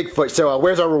 Yeah, it's Bigfoot. So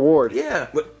where's our reward? Yeah.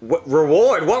 What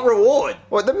reward? What reward?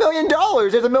 Well, the $1 million.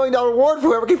 There's a $1 million reward for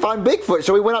whoever can find Bigfoot.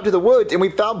 So we went out to the woods and we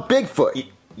found Bigfoot.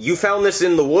 You found this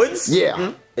in the woods? Yeah.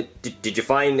 Mm-hmm. Did you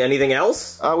find anything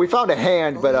else? We found a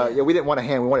hand, but yeah, we didn't want a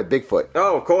hand. We wanted Bigfoot.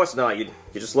 Oh, of course not. You're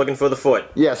just looking for the foot.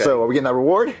 Yeah, Okay. so are we getting that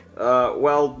reward?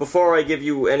 Well, before I give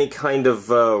you any kind of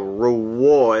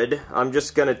reward, I'm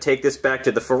just gonna take this back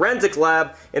to the forensic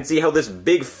lab and see how this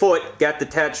big foot got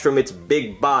detached from its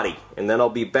big body. And then I'll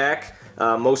be back,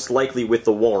 most likely with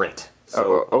the warrant.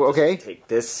 So, okay. take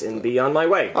this and be on my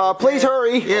way. Please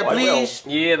hurry. Yeah, please.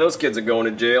 Yeah, those kids are going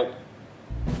to jail.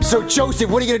 So, Joseph,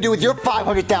 what are you going to do with your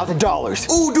 $500,000?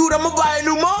 Ooh, dude, I'm gonna buy a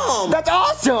new mom. That's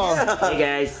awesome. Hey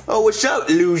guys. Oh, what's up,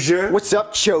 loser? What's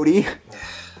up, Chody?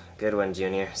 Good one,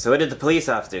 Junior. So what did the police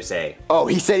officer say? Oh,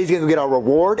 he said he's going to get our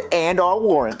reward and our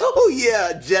warrant. Oh,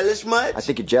 yeah. Jealous much? I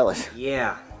think you're jealous.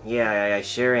 Yeah, I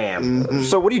sure am.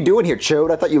 So what are you doing here,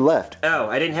 Chode? I thought you left. Oh,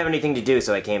 I didn't have anything to do,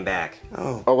 so I came back.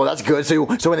 Oh, well, that's good. So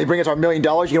when they bring us our $1 million,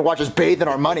 you're going to watch us bathe in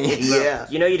our money. Yeah.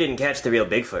 You know you didn't catch the real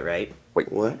Bigfoot, right? Wait,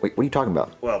 what are you talking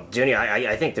about? Well, Junior,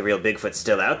 I think the real Bigfoot's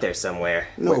still out there somewhere.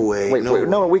 No way. Wait,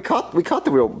 no, we caught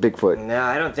the real Bigfoot. No,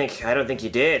 I don't think you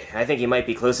did. I think he might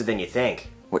be closer than you think.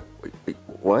 Wait,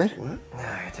 what?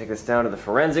 I take this down to the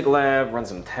forensic lab, run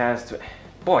some tests.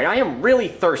 Boy, I am really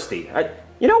thirsty.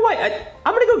 You know what?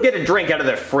 I'm gonna go get a drink out of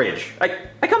their fridge. I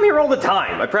come here all the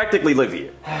time. I practically live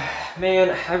here.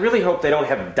 Man, I really hope they don't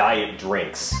have diet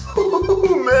drinks.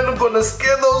 Ooh, man, I'm gonna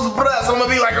scare those brats. I'm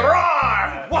gonna be like,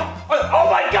 roar! What? Oh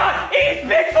my god! It's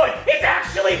Bigfoot! It's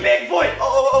actually Bigfoot!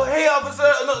 Oh, hey, officer.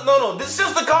 No, this is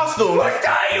just a costume.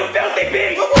 Die, you filthy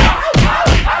pig!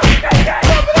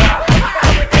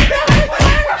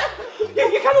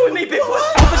 You're coming with me,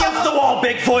 Bigfoot! Up against the wall,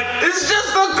 Bigfoot! It's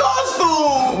just a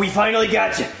costume! We finally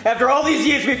got you. After all these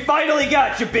years, we finally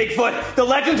got you, Bigfoot. The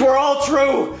legends were all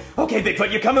true. Okay,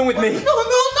 Bigfoot, you're coming with me.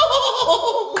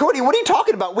 No! Cody, what are you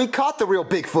talking about? We caught the real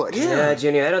Bigfoot. Yeah,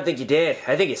 Junior, I don't think you did.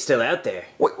 I think he's still out there.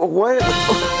 What?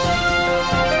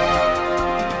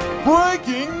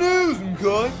 Breaking news,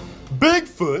 McCoy.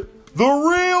 Bigfoot, the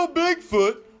real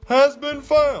Bigfoot, has been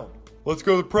found. Let's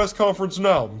go to the press conference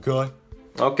now, McCoy.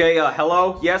 Okay,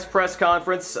 hello? Yes, press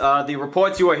conference. The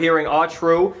reports you are hearing are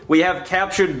true. We have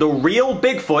captured the real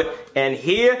Bigfoot, and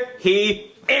here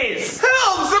he is!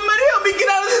 Help! Somebody help me get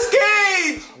out of this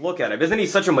cage! Look at him. Isn't he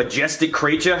such a majestic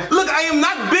creature? Look, I am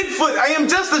not Bigfoot. I am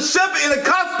just a chef in a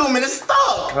costume and it's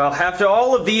stuck. Well, after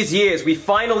all of these years, we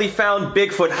finally found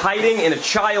Bigfoot hiding in a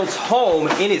child's home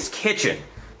in his kitchen.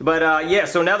 But, yeah,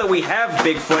 so now that we have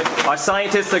Bigfoot, our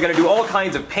scientists are gonna do all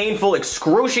kinds of painful,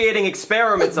 excruciating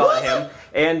experiments on him.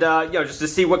 And, you know, just to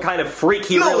see what kind of freak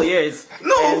he really is.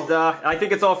 No! And, I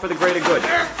think it's all for the greater good.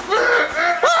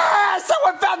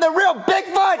 Someone found the real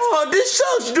Bigfoot! Oh, this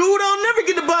sucks, dude. I'll never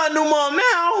get to buy a new mom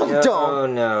now.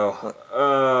 Don't.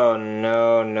 Oh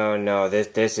no.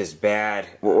 This is bad.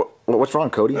 What's wrong,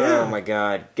 Cody? Oh my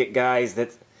god. Guys,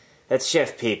 that's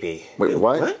Chef Pee-Pee. Wait,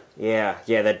 what? Yeah,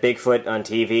 that Bigfoot on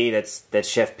TV, that's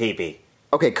Chef Pee-Pee.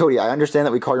 Okay, Cody, I understand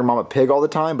that we call your mom a pig all the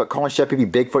time, but calling Chef Pee-Pee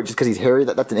Bigfoot just because he's hairy,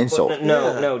 that's an insult.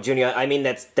 No, Junior, I mean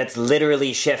that's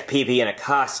literally Chef Pee-Pee in a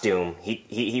costume.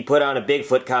 He put on a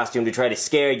Bigfoot costume to try to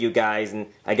scare you guys, and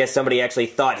I guess somebody actually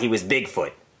thought he was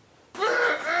Bigfoot.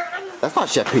 That's not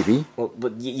Chef Pee-Pee. Well,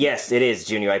 yes, it is,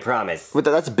 Junior, I promise. But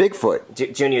that's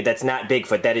Bigfoot. Junior, that's not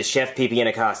Bigfoot, that is Chef Pee-Pee in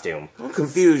a costume. I'm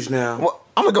confused now. Well,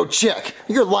 I'm gonna go check.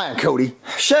 You're lying, Cody.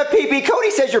 Chef Pee-Pee,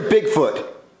 Cody says you're Bigfoot.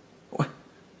 What?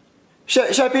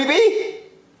 Chef Pee-Pee?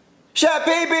 Chef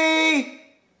Pee-Pee!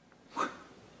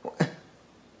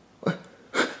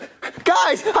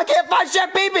 Guys, I can't find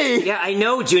Chef Pee-Pee! Yeah, I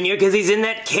know, Junior, because he's in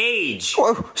that cage.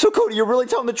 Oh, so Cody, you're really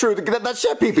telling the truth. That's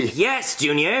Chef Pee-Pee. Yes,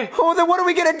 Junior. Oh, then what are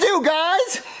we gonna do,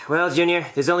 guys? Well, Junior,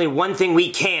 there's only one thing we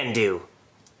can do.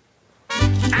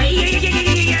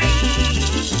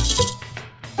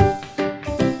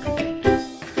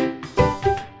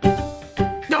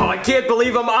 No, I can't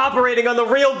believe I'm operating on the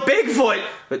real Bigfoot.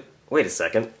 But wait a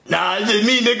second. Nah, it's just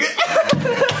me,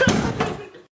 nigga.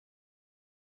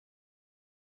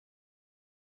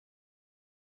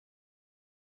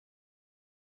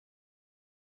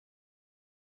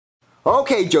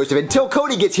 Okay, Joseph, until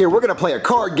Cody gets here, we're gonna play a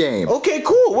card game. Okay,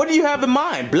 cool. What do you have in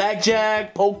mind?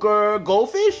 Blackjack, poker,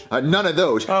 goldfish? None of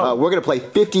those. Oh. We're gonna play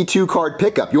 52 card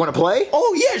pickup. You wanna play?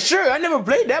 Oh, yeah, sure. I never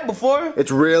played that before.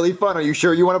 It's really fun. Are you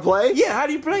sure you wanna play? Yeah, how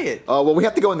do you play it? Well, we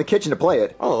have to go in the kitchen to play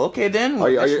it. Oh, okay then. Are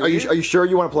you sure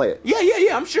you wanna play it?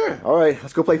 Yeah, I'm sure. All right,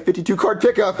 let's go play 52 card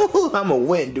pickup. I'm gonna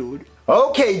win, dude.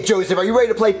 Okay, Joseph, are you ready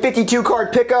to play 52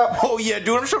 card pickup? Oh, yeah,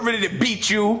 dude. I'm so ready to beat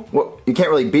you. Well, you can't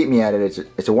really beat me at it.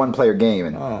 It's a one-player game,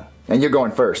 and you're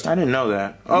going first. I didn't know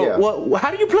that. Oh, Yeah. well,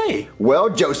 how do you play? Well,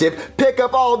 Joseph, pick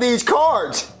up all these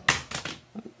cards.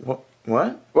 What?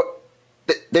 What?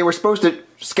 They were supposed to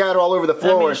scatter all over the I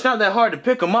floor. mean, it's not that hard to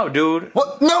pick them up, dude.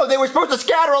 What? No, they were supposed to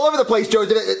scatter all over the place,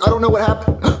 Joseph. I don't know what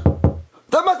happened.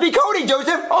 That must be Cody,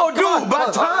 Joseph. Oh, Come dude, on,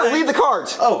 by time. leave the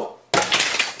cards. Oh.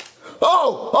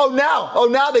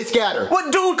 Now they scatter.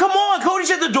 What, dude? Come on.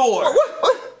 Cody's at the door.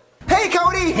 What? Hey,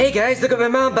 Cody. Hey, guys, look what my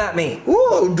mom bought me.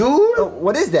 Whoa, dude.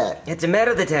 What is that? It's a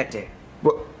metal detector.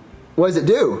 What does it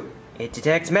do? It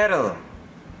detects metal.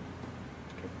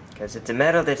 Because it's a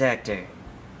metal detector.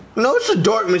 No, it's a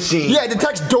dork machine. Yeah, it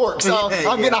detects dorks.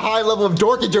 I'm getting a high level of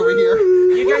dorkage over here.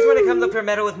 You guys want to come look for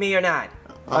metal with me or not?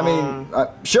 I mean,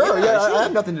 sure, yeah, I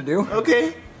have nothing to do.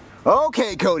 Okay.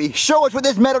 Okay, Cody, show us what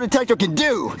this metal detector can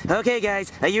do. Okay,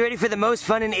 guys, are you ready for the most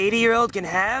fun an 80-year-old can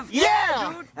have?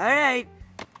 Yeah! All right.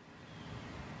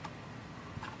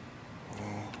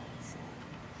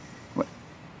 What?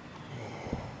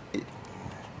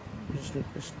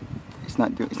 It's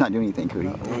not doing anything, Cody.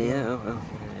 Yeah.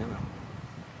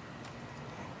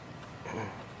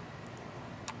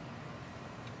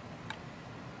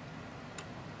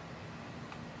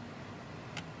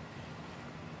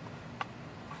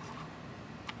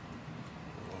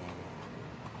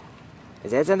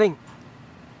 Is that something?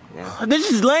 No. This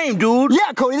is lame, dude.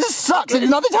 Yeah, Cody, this sucks.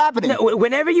 Nothing's happening. No,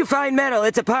 whenever you find metal,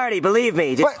 it's a party, believe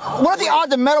me. But what are the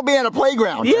odds of metal being at a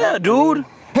playground? Yeah, dude.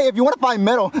 Hey, if you want to find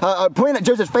metal, point at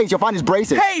Joseph's face, you'll find his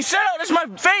braces. Hey, shut up. That's my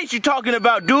face you're talking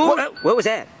about, dude. What was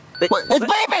that? What? It's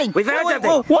beeping! We found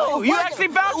something. Whoa, you actually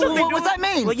found something, dude. What's that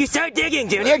mean? Well, you start digging,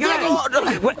 Junior. Yeah,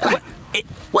 digging.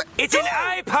 What? It's an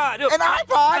iPod. An iPod?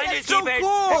 Finders That's so keepers.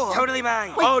 cool. It's totally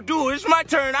mine. Oh, dude, it's my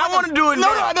turn. I want to do it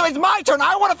now. No, it's my turn.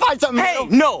 I want to find something. Hey,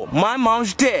 no, my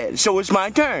mom's dead, so it's my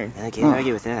turn. I can't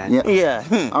argue with that.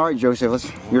 Yeah. All right,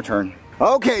 Joseph, your turn.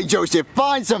 Okay, Joseph,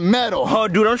 find some metal. Oh,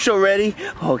 dude, I'm so ready.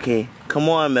 Okay, come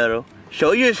on, Metal.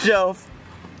 Show yourself.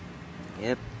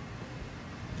 Yep.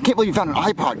 I can't believe you found an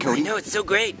iPod, I Cody. know, it's so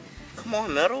great. Come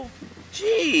on, Metal.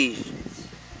 Jeez.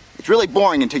 It's really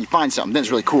boring until you find something. Then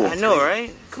it's really cool. I know,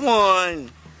 right? Come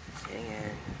on.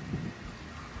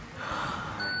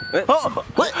 Oh,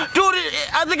 What? dude,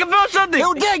 I think I found something.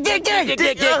 Oh, dig. Whoa,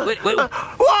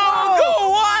 go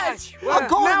watch. I'm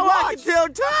going now to watch. I can tell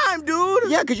time, dude.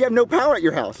 Yeah, because you have no power at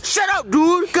your house. Shut up,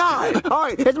 dude. God. All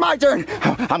right, it's my turn.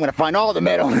 I'm going to find all the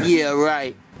metal. Yeah,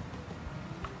 right.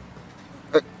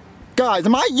 Guys,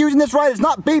 am I using this right? It's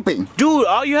not beeping. Dude,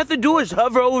 all you have to do is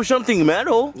hover over something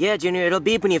metal. Yeah, Junior, it'll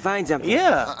beep when you find something.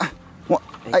 Yeah. Well,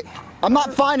 I'm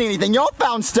not finding anything. Y'all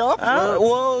found stuff.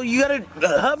 Well, you gotta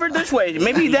hover this way.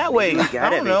 Maybe that way. Got I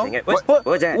don't know. everything. What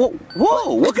was that?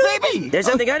 Whoa, what could that be? There's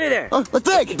something under there. Let's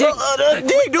dig.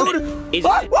 Dig, dude. Is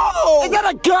What? it- Whoa! Is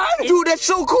that a gun? Dude, that's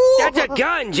so cool. That's a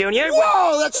gun, Junior.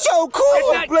 Whoa, that's so cool.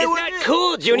 It's not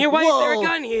cool, Junior. Why is there a Whoa.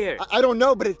 gun here? I don't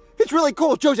know, but it's really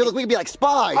cool. Josie, look, we can be like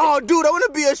spies. Oh, dude, I want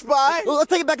to be a spy. Well, let's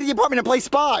take it back to the apartment and play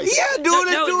spies. Yeah, dude, No,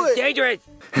 let's do it's it. dangerous.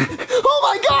 Oh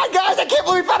my God, guys! I can't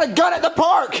believe we found a gun at the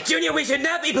park. Junior, we should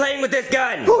not be playing with this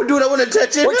gun. Oh, dude, I want to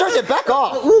touch it. Wait, Josie, back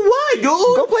off. Well, why, dude?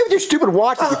 Go play with your stupid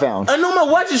watch that you found. I know my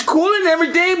watch is cool and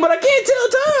everything, but I can't tell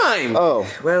time. Oh.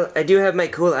 Well, I do have my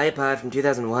cool iPod from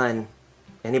 2001.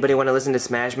 Anybody want to listen to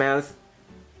Smash Mouth?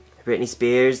 Britney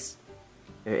Spears?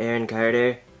 Or Aaron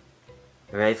Carter?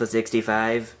 Or Eiffel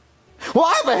 65? Well,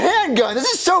 I have a handgun. This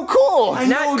is so cool.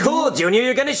 Not cool, Junior.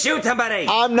 You're gonna shoot somebody.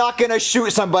 I'm not gonna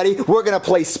shoot somebody. We're gonna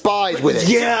play spies with it.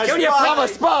 Yeah, Junior, I'm a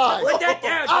spy. Put that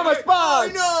down. I'm a spy.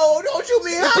 No, don't shoot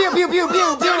me. Pew, pew, pew,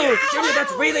 pew, pew. Junior,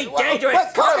 that's really dangerous.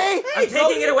 But Cody! I'm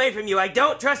taking it away from you. I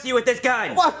don't trust you with this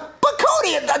gun. What? But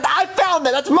Cody, I found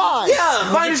that. That's mine.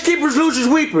 Yeah, finders keepers, losers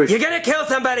weepers. You're gonna kill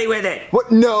somebody with it.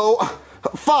 What? No.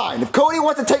 Fine. If Cody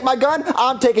wants to take my gun,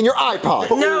 I'm taking your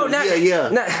iPod. No, not yeah.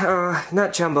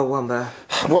 not Chumbawamba.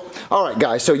 Well, all right,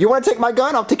 guys. So you want to take my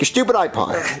gun? I'll take your stupid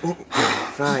iPod.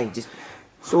 Fine, just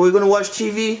So we're gonna watch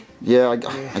TV? Yeah, I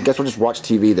guess we'll just watch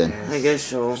TV then. I guess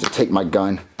so. Just take my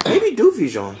gun. Maybe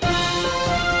Doofy's on.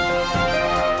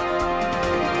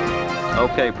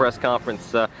 Okay, press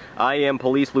conference. I am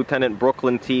Police Lieutenant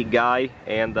Brooklyn T. Guy,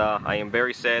 and I am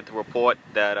very sad to report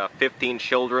that 15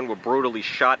 children were brutally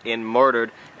shot and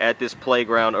murdered at this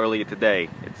playground earlier today.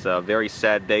 It's a very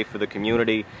sad day for the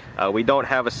community. We don't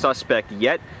have a suspect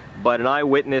yet, but an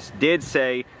eyewitness did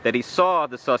say that he saw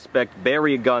the suspect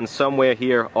bury a gun somewhere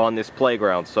here on this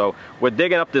playground. So we're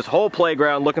digging up this whole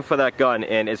playground looking for that gun,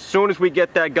 and as soon as we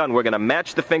get that gun, we're going to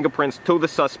match the fingerprints to the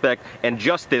suspect, and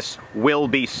justice will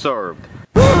be served.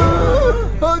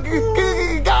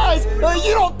 Guys,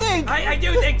 you don't think? I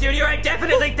do think, Junior. I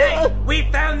definitely think we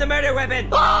found the murder weapon.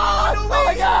 Oh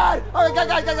my God! All right,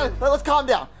 guys, let's calm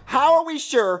down. How are we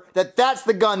sure that that's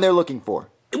the gun they're looking for?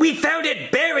 We found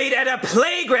it buried at a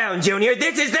playground, Junior.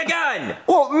 This is the gun.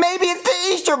 Well, maybe it's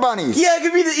the Easter bunnies. Yeah, it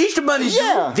could be the Easter bunnies.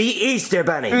 Yeah. The Easter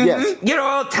Bunny. Yes. You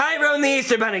know, old Tyrone the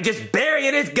Easter Bunny just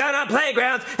burying his gun on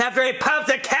playgrounds after he pops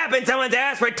a cap in someone's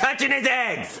ass for touching his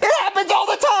eggs. It happens all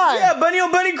the time. Yeah, bunny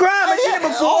on bunny crime. I've seen it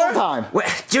before. All the time. Well,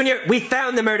 Junior, we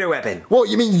found the murder weapon. Well,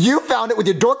 you mean you found it with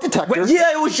your dork detector?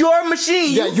 Yeah, it was your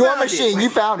machine. Yeah, You your found machine. it. You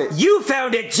found it. You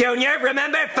found it, Junior.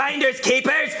 Remember, finders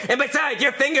keepers? And besides,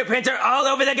 your fingerprints are all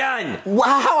over the gun.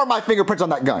 How are my fingerprints on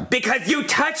that gun? Because you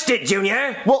touched it,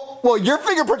 Junior. Well, your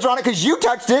fingerprints are on it because you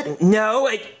touched it. No,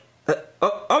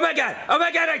 oh my God,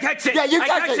 I touched it. Yeah, you I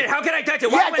touched it. How can I touch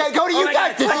it? Yeah, Cody, you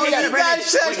touched it. I Oh, can't yeah. get You it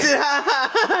guys printed.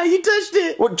 touched it. You touched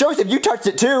it. Well, Joseph, you touched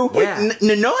it too. Yeah.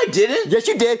 No, I didn't. Yes,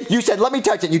 you did. You said, let me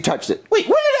touch it. You touched it. Wait,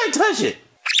 when did I touch it?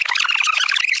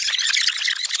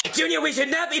 Junior, we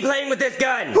should not be playing with this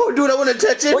gun. Oh, dude, I want to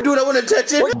touch it. Dude, I want to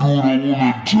touch it.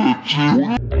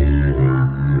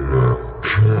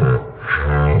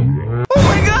 Oh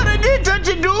my God, I did touch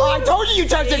it, dude. I told you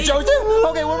touched it, Joseph.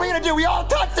 Okay, what are we going to do? We all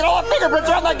touched it. All our fingerprints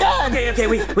are on the gun. Okay,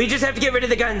 we just have to get rid of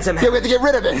the gun somehow. Yeah, we have to get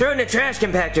rid of it. Throw it in a trash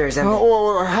compactor or something.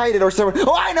 Or hide it or something.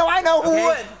 Oh, I know. Okay.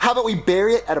 What? How about we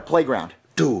bury it at a playground?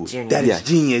 Dude, Junior. that is Yeah.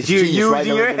 genius. You're Genius, right?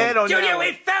 using your head on Junior, that.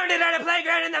 we found it at a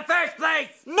playground in the first place.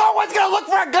 No one's going to look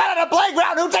for a gun at a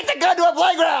playground. Who takes a gun to a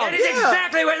playground? That is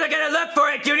exactly where they're gonna look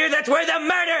for it, Junior. That's where the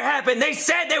murder happened. They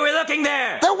said they were looking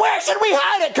there. Then where should we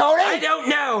hide it, Cody? I don't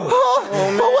know.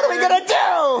 Well, what are we going to do?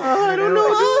 I don't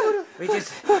know, dude.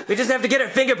 We just have to get our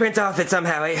fingerprints off it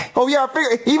somehow. Oh, yeah,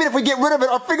 even if we get rid of it,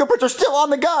 our fingerprints are still on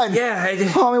the gun. Yeah.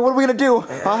 Oh, I mean, what are we going to do?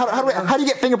 How do you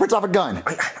get fingerprints off a gun?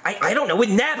 I don't know, with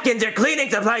napkins or cleaning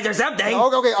supplies or something.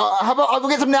 Okay, how about I'll go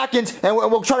get some napkins and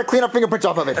we'll try to clean our fingerprints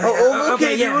off of it.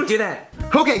 Okay, yeah, dude. do that.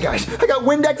 Okay, guys, I got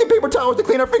Windex and paper towels to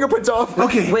clean our fingerprints off.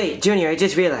 Okay. Wait, Junior, I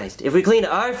just realized. If we clean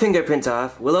our fingerprints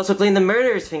off, we'll also clean the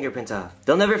murderer's fingerprints off.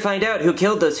 They'll never find out who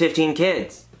killed those 15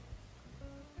 kids.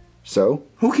 So?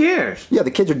 Who cares? Yeah,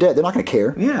 the kids are dead. They're not going to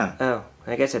care. Yeah. Oh,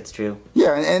 I guess that's true.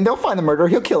 Yeah, and they'll find the murderer.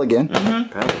 He'll kill again.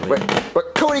 Probably.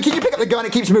 But Cody, can you pick up the gun?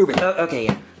 It keeps moving. Oh, okay,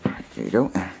 yeah. There you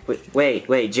go.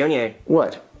 Wait, Junior.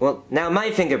 What? Well, now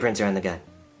my fingerprints are on the gun.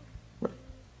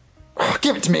 Oh,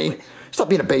 give it to me. Stop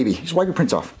being a baby. Just wipe your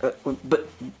prints off. But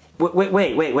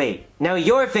wait. Now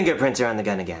your fingerprints are on the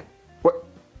gun again. What?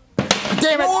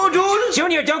 Damn it! Oh, dude.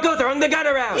 Junior, don't go throwing the gun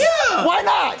around. Yeah. Why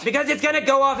not? Because it's gonna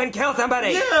go off and kill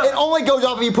somebody. Yeah. It only goes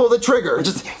off if you pull the trigger.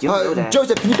 Just, You know that.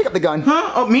 Joseph, can you pick up the gun?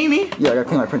 Huh? Oh, me? Yeah, I gotta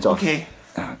clean my prints off. Okay.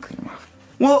 Clean them off.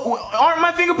 Well, aren't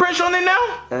my fingerprints on it now?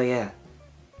 Oh, yeah.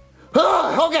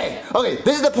 Okay,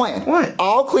 this is the plan. What?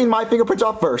 I'll clean my fingerprints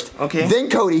off first. Okay. Then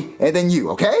Cody, and then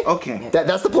you, okay? Okay.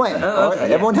 That's the plan. Oh, All right, okay,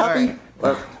 yeah. everyone happy? All right.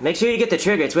 Well, make sure you get the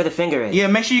trigger. It's where the finger is. Yeah,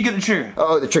 make sure you get the trigger.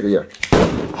 Oh, the trigger, yeah.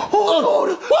 Oh,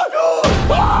 dude. What?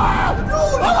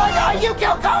 Oh my God, you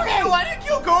killed Cody! No, I didn't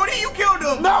kill Cody. You killed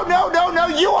him. No,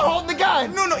 you were holding the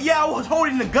gun. No. Yeah, I was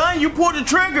holding the gun. You pulled the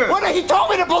trigger. What? He told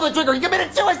me to pull the trigger. He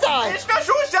committed suicide. It's not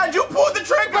suicide. You pulled the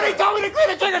trigger. But he told me to clean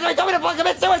the trigger, so he told me to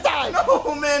commit suicide.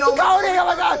 Oh, man. Oh, Cody, oh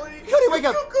my God. Cody, wake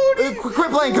wake up.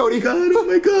 Quit playing, Cody. Oh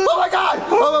my god. Oh my god.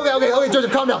 Oh, okay,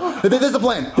 Joseph, calm down. This is the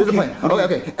plan.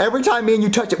 Okay. Every time me and you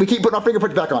touch it, we keep putting our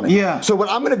fingerprints back on it. Yeah. So what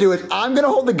I'm gonna do is I'm gonna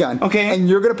hold the gun. Okay. And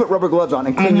you're gonna put rubber gloves on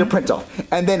and clean your prints off.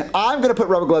 And then I'm gonna put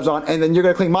rubber gloves on and then you're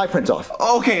gonna clean my prints off.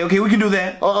 Okay, we can do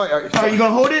that. All right. Are you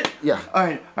gonna hold it? Yeah.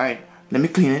 All right. Let me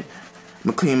clean it.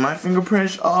 I'm gonna clean my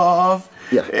fingerprints off.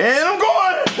 Yeah. And I'm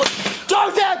going.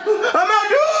 Joseph! I'm out,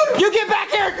 dude. You get back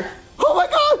here! Oh my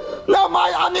god! No,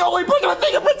 I'm the only person with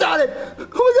fingerprints on it!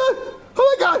 Oh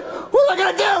my god! What am I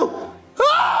gonna do?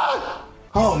 Ah!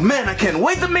 Oh man, I can't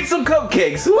wait to make some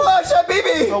cupcakes. Oh, Chef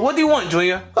BB! What do you want,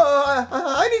 Junior?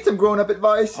 I need some grown-up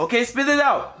advice. Okay, spit it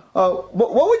out.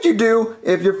 What would you do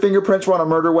if your fingerprints were on a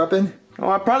murder weapon? Oh,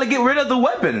 I'd probably get rid of the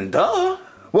weapon, duh.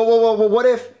 Well, what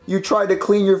if you tried to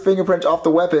clean your fingerprints off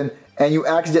the weapon and you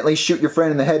accidentally shoot your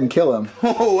friend in the head and kill him?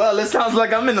 Oh, well, it sounds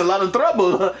like I'm in a lot of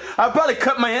trouble. I'd probably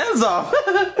cut my hands off.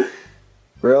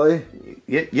 Really?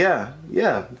 Yeah,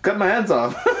 cut my hands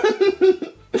off.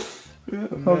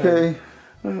 Okay.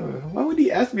 Why would he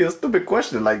ask me a stupid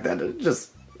question like that?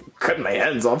 Just cut my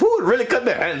hands off. Who would really cut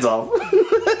their hands off?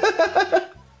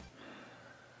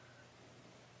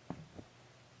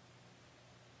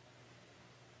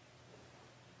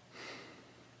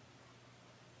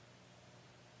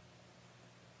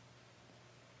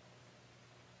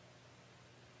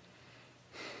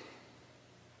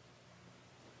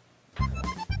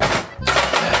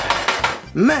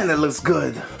 Man, that looks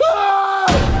good.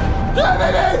 Yeah,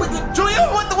 baby!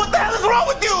 Julia, what the hell is wrong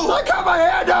with you? I cut my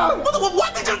hand off!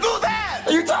 What did you do that?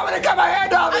 You told me to cut my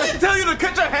hand off! I didn't tell you to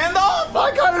cut your hand off.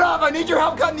 I cut it off! I need your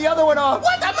help cutting the other one off!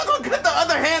 What? I'm not gonna cut the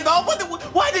other hand off.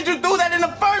 Why did you do that in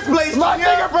the first place? My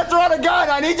Junior? fingerprints are on a gun!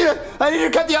 I need you to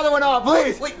cut the other one off,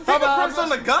 please! Wait, fingerprints on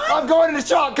the gun? I'm going in the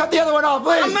shop! Cut the other one off,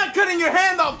 please! I'm not cutting your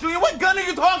hand off, Junior. What gun are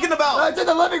you talking about? It's in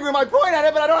the living room. I point at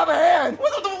it, but I don't have a hand!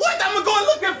 What? I'm gonna go and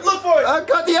look for it.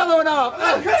 Cut the other one off!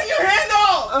 I'm cutting your hand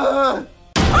off!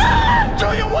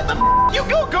 Junior, what the you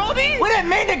go, Goldie? We didn't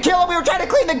mean to kill him. We were trying to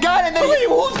clean the gun and then... Wait,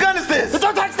 whose gun is this?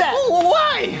 Don't touch that!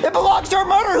 Why? It belongs to a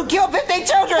murderer who killed 15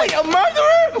 children! Wait, a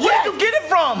murderer? Where Yes. did you get it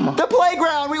from? The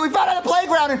playground! We found it at the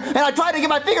playground and I tried to get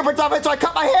my fingerprints off it, so I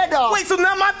cut my hand off! Wait, so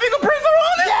now my fingerprints are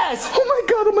on it? Yes! Oh my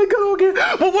god, okay.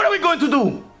 Well, what are we going to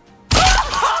do?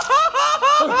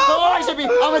 Alright, Shippy,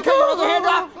 I'm gonna cut your other hand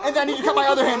off, and then I need you to cut my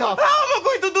other hand off. How am I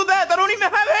going to do that? I don't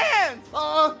even have hands.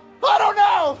 I don't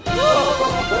know!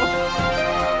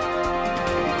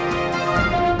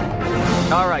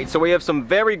 Alright, so we have some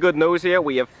very good news here.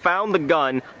 We have found the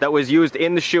gun that was used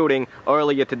in the shooting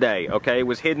earlier today, okay? It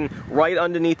was hidden right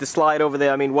underneath the slide over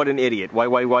there. I mean, what an idiot. Why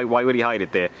would he hide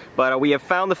it there? But we have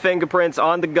found the fingerprints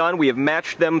on the gun. We have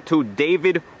matched them to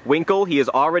David Winkle. He is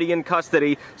already in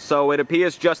custody, so it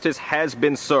appears justice has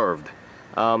been served.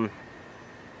 Anybody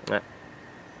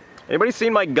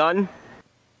seen my gun?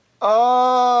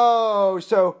 Oh,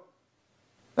 so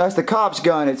that's the cop's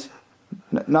gun. It's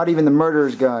not even the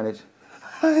murderer's gun. It's...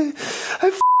 I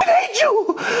f***ing hate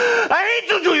you! I hate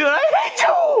you, Julia! I hate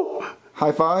you!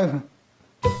 High five.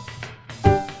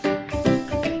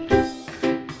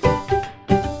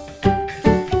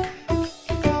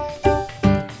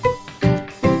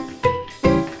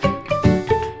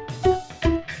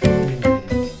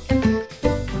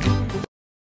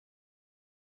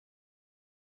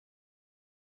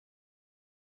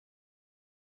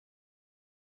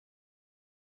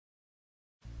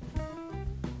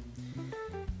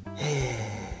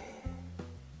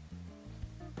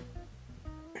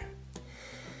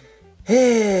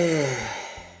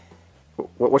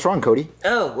 What's wrong, Cody?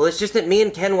 Oh, well, it's just that me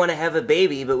and Ken want to have a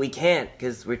baby, but we can't,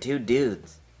 because we're two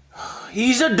dudes.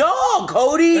 He's a dog,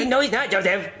 Cody! No, he's not,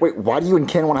 Joseph! Wait, why do you and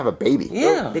Ken want to have a baby?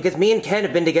 Yeah, because me and Ken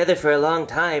have been together for a long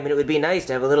time, and it would be nice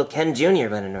to have a little Ken Jr.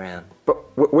 running around. But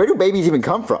where do babies even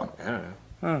come from? I don't know.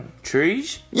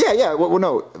 Trees? Yeah, well,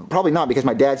 no, probably not, because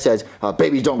my dad says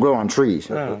babies don't grow on trees.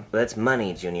 Well, that's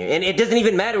money, Junior. And it doesn't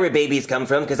even matter where babies come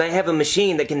from, because I have a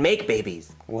machine that can make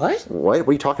babies. What? What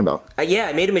are you talking about? Yeah,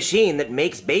 I made a machine that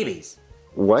makes babies.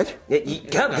 What?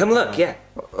 Come look, yeah.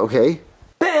 Okay.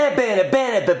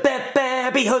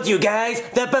 Behold you guys,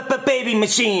 the baby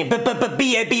machine,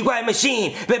 B-A-B-Y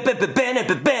machine,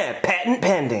 patent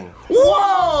pending.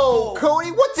 Whoa, Cody,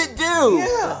 what's it do?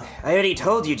 Yeah. I already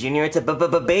told you, Junior, it's a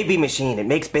baby machine. It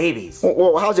makes babies.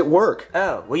 Well, how's it work?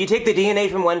 Oh, well, you take the DNA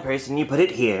from one person, you put it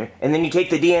here, and then you take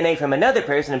the DNA from another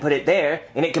person and put it there,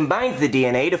 and it combines the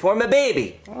DNA to form a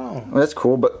baby. Well, that's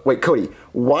cool, but wait, Cody,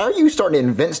 why are you starting to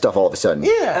invent stuff all of a sudden?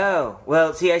 Yeah. Oh,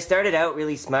 well, see, I started out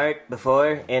really smart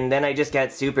before, and then I just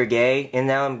got super gay, and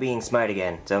now I'm being smart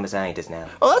again, so I'm a scientist now.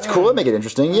 Oh, that's cool. That'd make it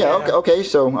interesting. Yeah, okay,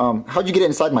 so, how'd you get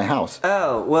inside my house?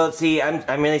 Oh, well, see,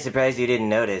 I'm really surprised you didn't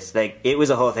notice. Like, it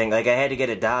was a whole thing. Like, I had to get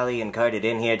a dolly and cart it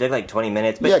in here. It took like 20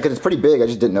 minutes. But Yeah, because it's pretty big. I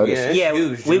just didn't notice. Yeah. yeah,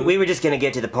 Huge, we were just gonna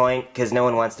get to the point, because no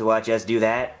one wants to watch us do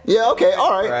that. Yeah, okay,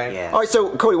 all right. Right. Yeah. All right,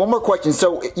 so, Cody, one more question.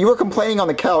 So, you were complaining on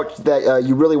the couch that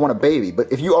you really want a baby,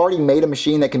 but if you already made a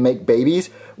machine that can make babies,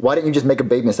 why didn't you just make a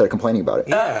baby instead of complaining about it?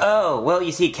 Oh, well,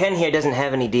 you see, Ken here doesn't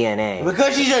have any DNA.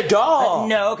 Because she's a doll.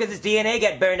 No, because his DNA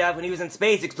got burned off when he was in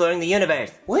space exploring the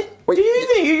universe. What? Wait, Do you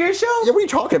even hear yourself? Yeah, what are you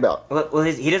talking about? Well,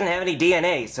 he doesn't have any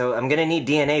DNA, so I'm gonna need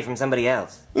DNA from somebody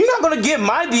else. You're not gonna get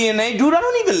my DNA, dude. I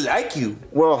don't even like you.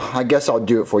 Well, I guess I'll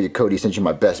do it for you, Cody, since you're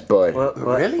my best bud. Well,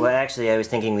 Really? Well, actually, I was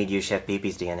thinking we'd use Chef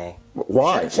Pee-Pee's DNA.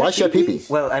 Why? Why Chef Pee-Pee?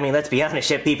 Well, I mean, let's be honest,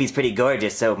 Chef Pee-Pee's pretty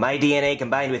gorgeous, so my DNA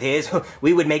combined with his,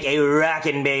 we would make a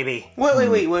rockin' baby.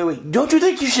 Wait. Don't you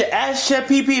think you should ask Chef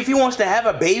Pee-Pee if he wants to have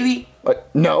a baby?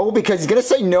 No, because he's gonna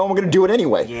say no, and we're gonna do it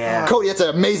anyway. Yeah. Cody, that's an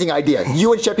amazing idea.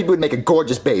 You and Chef Pee-Pee would make a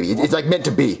gorgeous baby. It's like meant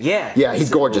to be. Yeah. Yeah, he's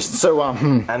gorgeous. So,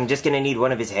 I'm just gonna need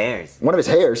one of his hairs. one of his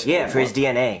hairs. Yeah, for his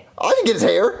DNA. I can get his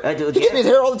hair. Do- He gives me his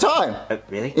hair all the time.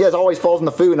 Really? Yeah, it always falls in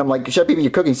the food, and I'm like, Chef Pee-Pee,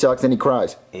 your cooking sucks, and he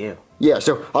cries. Ew. Yeah,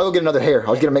 so I'll go get another hair. I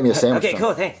was gonna make me a sandwich. Okay,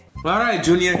 cool, thanks. All right,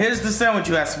 Junior. Here's the sandwich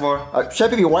you asked for. Chef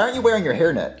Pee-Pee, why aren't you wearing your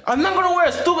hairnet? I'm not gonna wear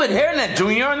a stupid hairnet,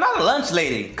 Junior. I'm not a lunch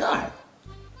lady. God.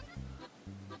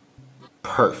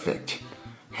 Perfect.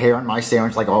 Hair on my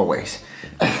sandwich like always.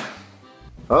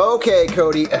 Okay,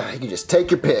 Cody, you can just take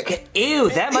your pick. Ew,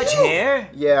 that much hair?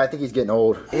 Yeah, I think he's getting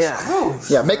old. Yeah.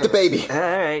 Yeah, make the baby.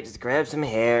 Alright, just grab some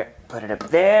hair, put it up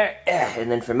there, and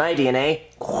then for my DNA,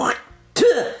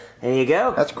 there you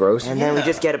go. That's gross. And then we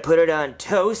just gotta put it on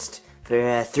toast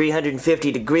for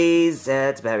 350 degrees,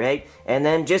 that's about right, and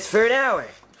then just for an hour.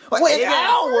 Wait, an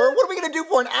hour? What are we gonna do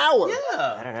for an hour?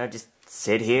 I don't know, just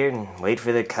sit here and wait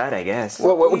for the cut, I guess.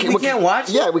 Well, We can't watch?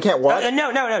 Yeah, we can't watch.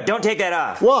 No, don't take that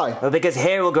off. Why? Well, because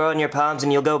hair will grow on your palms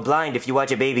and you'll go blind if you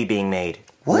watch a baby being made.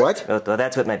 What? Well,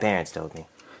 that's what my parents told me.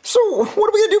 So, what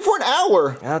are we gonna do for an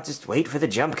hour? I'll just wait for the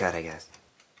jump cut, I guess.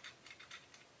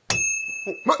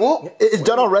 It's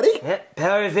done already? Yeah,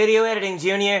 power of video editing,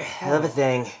 Junior. Hell of a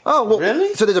thing. Oh, well,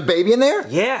 Really? So there's a baby in there?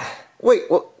 Yeah. Wait,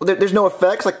 well, there's no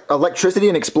effects, like electricity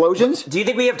and explosions? Do you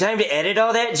think we have time to edit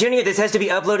all that, Junior? This has to be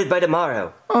uploaded by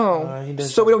tomorrow.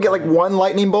 So we don't get like one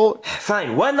lightning bolt?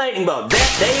 Fine, one lightning bolt.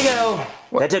 There you go.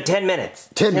 That took 10 minutes.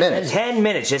 10 minutes? 10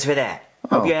 minutes just for that.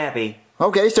 Hope you're happy.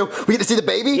 Okay, so we get to see the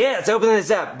baby? Yeah, let's open this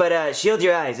up, but shield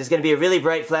your eyes. There's gonna be a really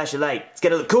bright flash of light. It's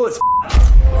gonna look cool as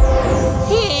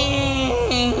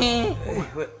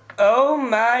Oh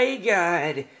my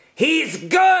god. He's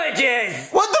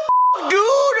gorgeous! What the dude?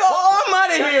 Oh, I'm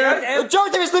out of here.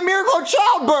 Joseph, it's the miracle of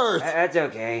childbirth! That's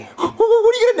okay. What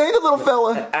are you gonna name the little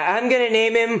fella? I'm gonna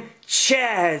name him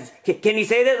Chaz. Can you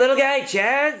say that, little guy?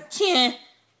 Chaz?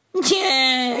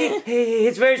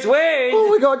 His first words. Oh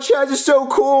my god, Chaz is so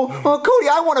cool. Oh, Cody,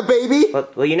 I want a baby.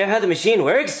 Well, you know how the machine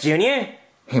works, Junior?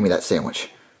 Hand me that sandwich.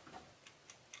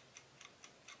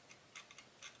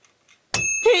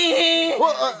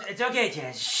 Well, It's okay,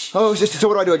 Chaz. Shh. oh, so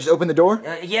what do? I just open the door?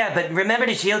 Yeah, but remember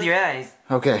to shield your eyes.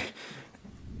 Okay.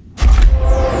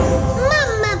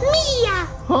 Mamma mia!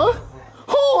 Huh?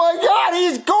 Oh my god,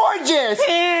 he's gorgeous!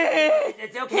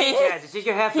 It's okay, Chaz. It's just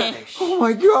your half brother. Shh. Oh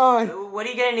my god. What are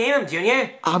you gonna name him,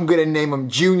 Junior? I'm gonna name him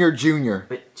Junior Junior.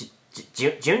 But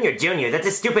Junior, that's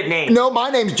a stupid name. No, my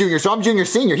name's Junior, so I'm Junior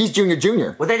Senior. He's Junior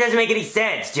Junior. Well, that doesn't make any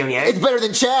sense, Junior. It's better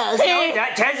than Chaz.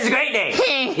 Chaz is a great name.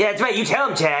 Yeah, that's right. You tell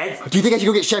him, Chaz. Do you think I should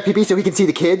go get Chef Pee-Pee so he can see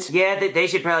the kids? Yeah, they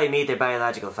should probably meet their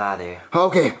biological father.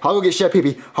 Okay, I'll go get Chef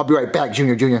Pee-Pee. I'll be right back,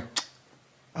 Junior Junior.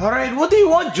 All right, what do you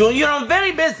want, Junior? I'm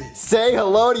very busy. Say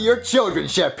hello to your children,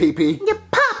 Chef Pee-Pee. The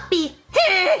puppy!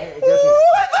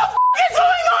 What the is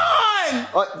going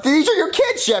on? These are your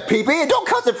kids, Chef Pee-Pee, and don't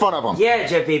cuss in front of them. Yeah,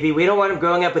 Chef Pee-Pee, we don't want him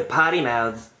growing up with potty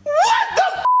mouths. What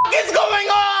the is going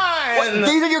on?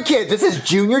 These are your kids. This is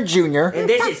Junior Junior. And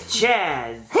this is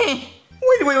Chaz. Wait.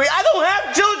 I don't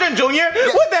have children, Junior.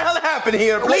 What the hell happened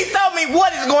here? Please tell me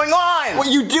what is going on. Well,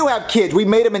 you do have kids. We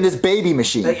made them in this baby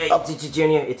machine.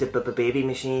 Junior, it's a baby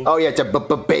machine. Oh yeah, it's a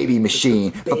baby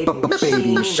machine.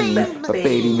 Baby machine. A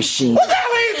baby machine. What the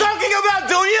hell are you talking about,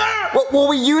 Junior? Well,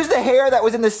 we used the hair that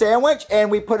was in the sandwich and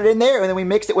we put it in there and then we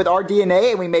mixed it with our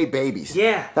DNA and we made babies.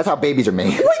 Yeah. That's how babies are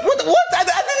made. Wait, what? I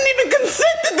didn't even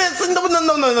consent to this.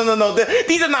 No.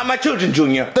 These are not my children,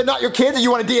 Junior. They're not your kids and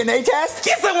you want a DNA test?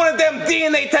 Yes, I want a damn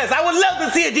DNA test. I would love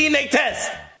to see a DNA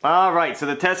test. All right, so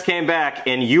the test came back,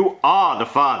 and you are the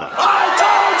father. I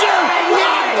told you!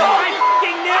 I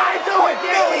fucking knew it! I do it!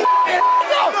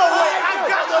 No way! I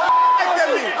got the at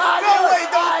me. No way,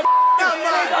 don't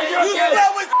you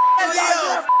slept with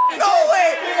else. No way.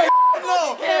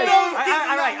 No.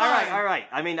 All right.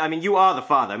 I mean, you are the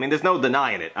father. I mean, there's no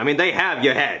denying it. I mean, they have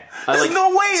your head. There's no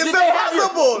way. It's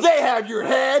impossible. They have your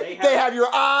head. They have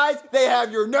your eyes. They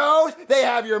have your nose. They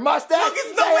have your mustache. Look,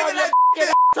 it's no way that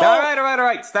All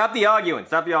right. Stop the arguing.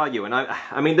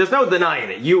 I mean, there's no denying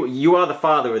it. You are the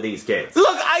father of these kids.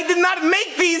 Look, I did not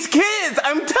make these kids.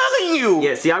 I'm telling you.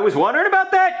 Yeah, see, I was wondering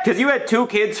about that, because you had 2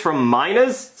 kids from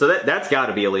minors, so that's got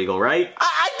to be illegal, right?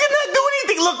 I did not do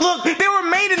anything. Look, they were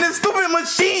made in this stupid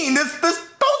machine, this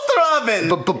toaster oven.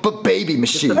 But baby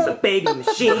machine. It's a baby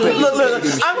machine. Look,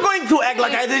 I'm going to act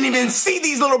like I didn't even see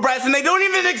these little brats and they don't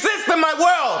even exist in my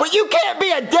world. But you can't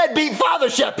be a deadbeat father,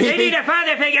 Chef Pee They Pee. need a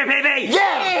father figure, baby.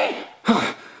 Yeah.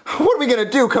 What are we gonna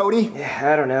do, Cody?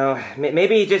 I don't know.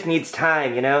 Maybe he just needs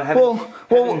time, you know?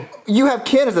 Well, you have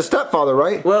Ken as a stepfather,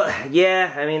 right? Well,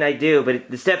 yeah, I mean, I do, but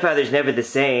the stepfather's never the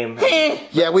same.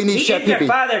 Yeah, we need He Chef is your Pee Pee.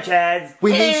 father, Chaz.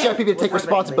 We need Chef Pee Pee to take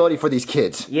responsibility for these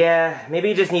kids. Yeah, maybe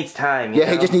he just needs time, you Yeah,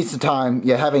 know? he just needs some time.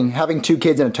 Yeah, having 2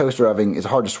 kids in a toaster oven is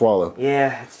hard to swallow. Yeah,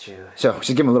 that's true. So, just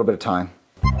give him a little bit of time.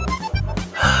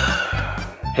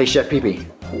 Hey, Chef Pee Pee,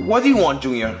 What do you want,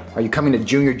 Junior? are you coming to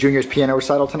Junior's piano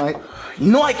recital tonight? You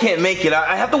know I can't make it.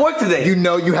 I have to work today. You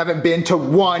know you haven't been to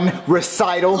one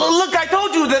recital? Look, I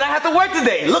told you that I have to work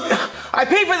today. Look, I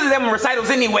pay for the damn recitals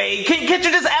anyway. Can't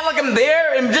you just act like I'm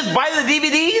there and just buy the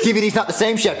DVDs? DVD's not the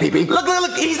same, Chef Pee Pee.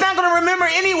 Look, he's not gonna remember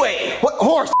anyway. What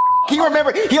horse? He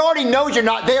remember? He already knows you're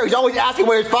not there. He's always asking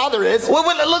where his father is. Look,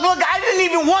 I didn't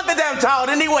even want the damn child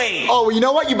anyway. Oh, well, you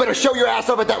know what? You better show your ass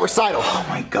up at that recital. Oh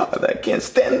my God, I can't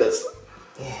stand this.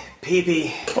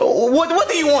 Pee-Pee, What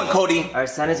do you want, Cody? our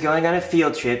son is going on a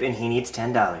field trip and he needs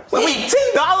 $10. Wait,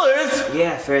 $10?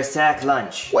 Yeah, for a sack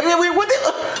lunch. Wait, what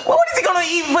is he gonna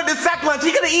eat for the sack lunch?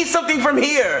 He's gonna eat something from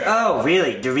here. Oh,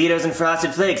 really? Doritos and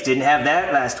Frosted Flakes didn't have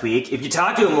that last week. If you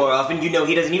talk to him more often, you know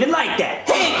he doesn't even like that.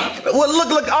 Hey, well,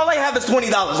 look, all I have is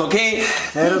 $20, okay?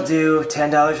 That'll do.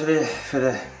 $10 for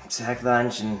the sack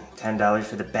lunch and $10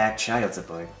 for the back child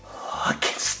support. I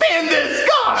can't stand this.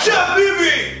 God! Chef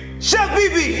Pee-Pee! Chef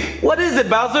Pee-Pee! What is it,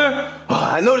 Bowser? Oh,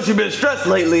 I noticed you've been stressed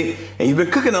lately, and you've been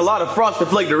cooking a lot of Frosted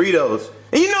Flake Doritos.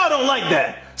 And you know I don't like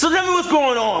that. So tell me what's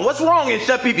going on. What's wrong in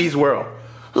Chef Pee-Pee's world?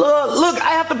 Look,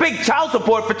 I have to pay child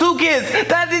support for 2 kids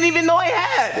that I didn't even know I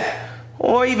had.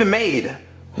 Or even made.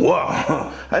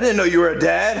 Whoa, I didn't know you were a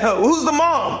dad. Who's the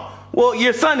mom? Well,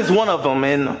 your son is one of them,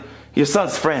 and your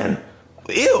son's friend.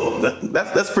 Ew,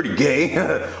 that's pretty gay.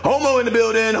 Homo in the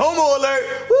building, homo alert.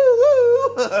 Woo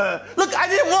woo. Look, I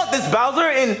didn't want this,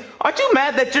 Bowser, and aren't you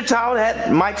mad that your child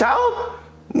had my child?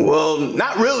 Well,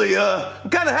 not really. I'm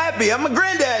kind of happy. I'm a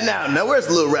granddad now. Now, where's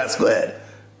the little rascal at?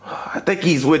 I think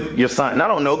he's with your son. I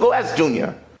don't know. Go ask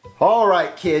Junior. All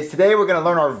right, kids. Today we're gonna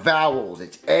learn our vowels.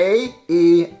 It's A,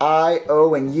 E, I,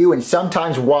 O, and U, and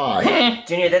sometimes Y.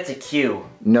 Junior, that's a Q.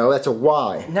 No, that's a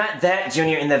Y. Not that,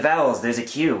 Junior. In the vowels, there's a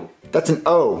Q. That's an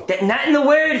O. Not in the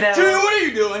word vowel. Junior, what are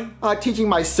you doing? Teaching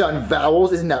my son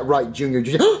vowels. Isn't that right, Junior?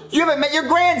 You haven't met your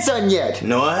grandson yet.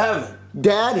 No, I haven't.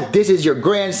 Dad, this is your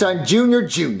grandson, Junior.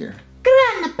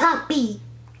 Grandpappy.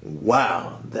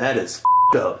 Wow, that is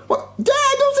up. What? Dad,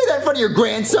 don't say that in front of your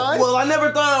grandson. Well, I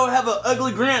never thought I would have an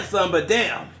ugly grandson, but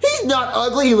damn. He's not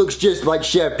ugly. He looks just like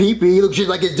Chef Pee Pee. He looks just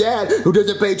like his dad, who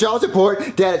doesn't pay child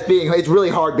support. Dad, it's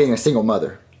really hard being a single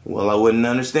mother. Well, I wouldn't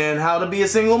understand how to be a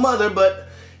single mother, but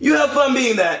you have fun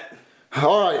being that.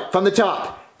 All right, from the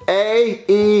top. A,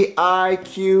 E, I,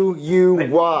 Q, U,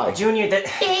 Y. Junior, that...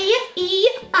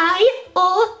 A-E-I-O-Q-Y.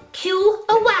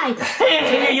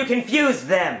 Junior, you confused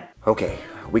them. Okay,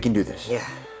 we can do this. Yeah.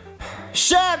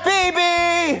 Chef Pee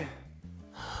Pee!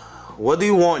 What do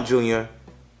you want, Junior?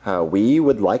 We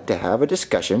would like to have a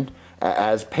discussion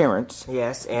as parents.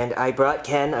 Yes, and I brought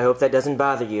Ken. I hope that doesn't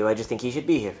bother you. I just think he should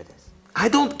be here for this. I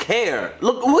don't care.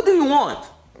 Look, what do you want?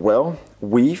 Well,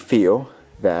 we feel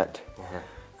that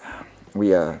we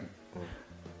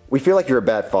feel like you're a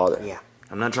bad father. Yeah.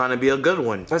 I'm not trying to be a good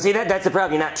one. Oh, see, that's the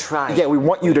problem. You're not trying. Yeah, we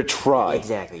want you to try.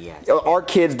 Exactly, yes. Our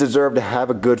kids deserve to have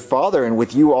a good father, and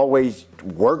with you always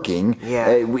working,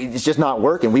 it's just not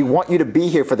working. We want you to be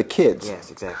here for the kids.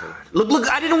 Yes, exactly. Look,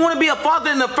 I didn't want to be a father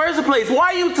in the first place.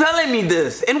 Why are you telling me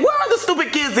this? And where are the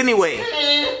stupid kids anyway?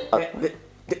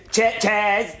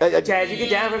 Chaz, Chaz, you get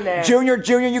down from there. Junior,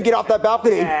 you get off that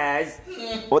balcony. Chaz.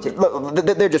 Well, look,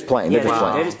 they're just playing. They're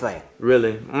just playing.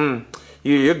 Really?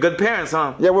 You're good parents,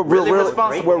 huh? Yeah, we're really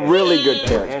responsible. we're really good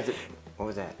parents. What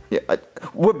was that? Yeah,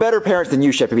 we're better parents than you,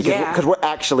 Sheppy, because we're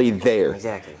actually there.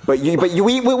 Exactly. But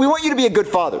we want you to be a good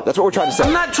father. That's what we're trying to say.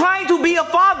 I'm not trying to be a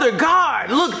father,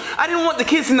 God. Look, I didn't want the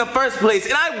kids in the first place,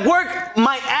 and I work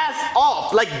my ass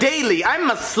off, like daily. I'm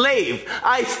a slave.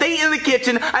 I stay in the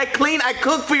kitchen, I clean, I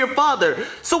cook for your father.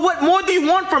 So what more do you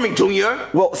want from me, Junior?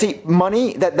 Well, see,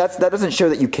 money, that doesn't show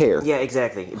that you care. Yeah,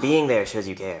 exactly. Being there shows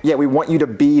you care. Yeah, we want you to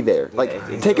be there.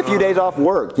 Like, take a few days off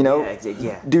work, you know?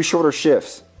 Yeah. Do shorter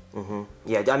shifts.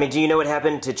 Yeah, I mean, do you know what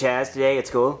happened to Chaz today at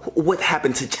school? What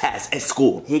happened to Chaz at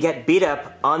school? He got beat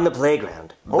up on the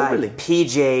playground by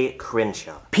PJ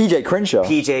Crenshaw. PJ Crenshaw?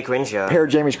 PJ Crenshaw. Pair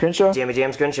James Crenshaw? Jamie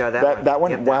James Crenshaw, that one. That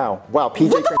one? Yep, wow,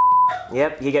 PJ Crenshaw.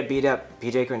 Yep, he got beat up.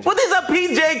 PJ Crenshaw. What is a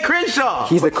PJ Crenshaw?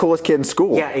 He's the coolest kid in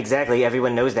school. Yeah, exactly.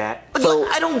 Everyone knows that. So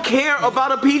I don't care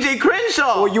about a PJ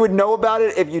Crenshaw. Well, you would know about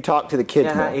it if you talked to the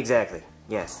kids more. Exactly.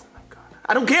 Yes.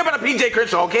 I don't care about a PJ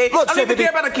Crenshaw, okay? Look, I don't even care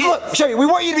about a kid. Look, Chevy, we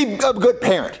want you to be a good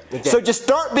parent. Exactly. So just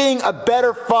start being a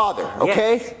better father,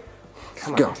 okay? Yes. Come Let's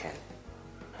on, go. Ted.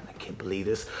 I can't believe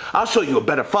this. I'll show you a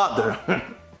better father.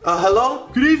 Hello?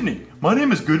 Good evening. My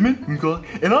name is Goodman,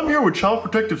 and I'm here with Child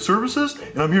Protective Services,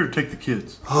 and I'm here to take the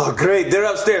kids. Oh, great. They're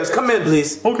upstairs. Come in,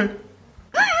 please. Okay.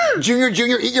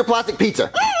 Junior, eat your plastic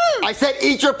pizza. I said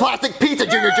eat your plastic pizza,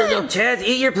 Junior. Chaz,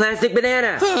 eat your plastic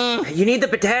banana. You need the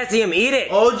potassium. Eat it.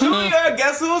 Oh, Junior,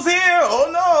 guess who's here?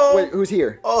 Oh, no. Wait, who's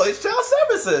here? Oh, it's Child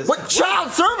Services. What,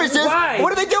 child services? Why?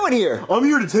 What are they doing here? I'm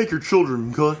here to take your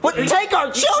children, What, take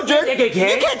our children? Take our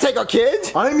kids? You can't take our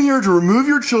kids. I'm here to remove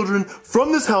your children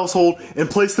from this household and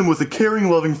place them with a caring,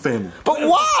 loving family. But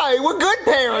why? We're good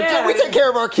parents. Yeah. We take care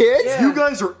of our kids. You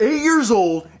guys are 8 years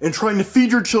old and trying to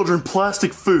feed your children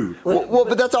plastic food. Well,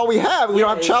 but that's all we have. We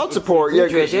don't have child support. Yeah,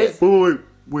 Nutritious. Wait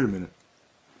a minute.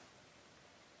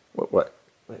 What?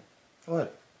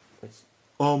 What?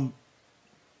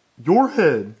 Your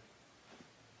head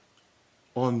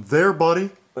on their body.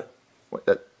 What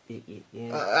that?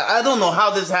 I don't know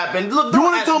how this happened. Look, You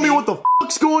want to tell me what the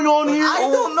fuck's going on here? I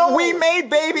don't know. We made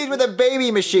babies with a baby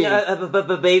machine.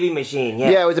 A baby machine, yeah.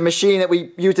 Yeah, it was a machine that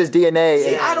we used as DNA.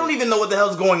 See, I don't even know what the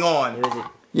hell's going on.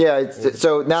 Yeah,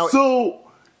 so now. So,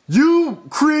 you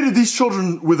created these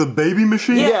children with a baby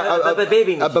machine? Yeah. A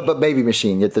baby machine. A baby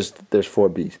machine. Yet there's 4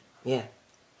 B's. Yeah.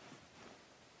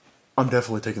 I'm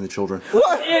definitely taking the children.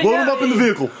 What? Load them up in the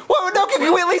vehicle. Well, no, can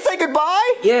we at least say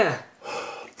goodbye? Yeah.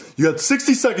 You had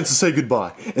 60 seconds to say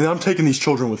goodbye, and I'm taking these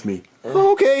children with me.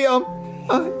 Okay,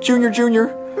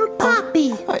 Junior.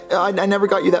 Poppy. I never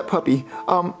got you that puppy.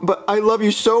 But I love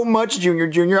you so much, Junior.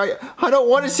 I don't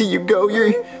want to see you go.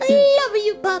 I love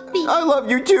you, Poppy. I love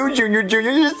you too, Junior.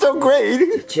 You're so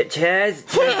great. Chaz?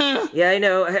 Yeah, I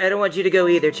know. I don't want you to go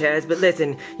either, Chaz. But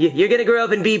listen, you're gonna grow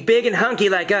up and be big and hunky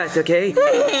like us, okay?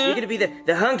 You're gonna be the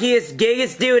hunkiest,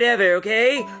 gayest dude ever,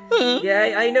 okay?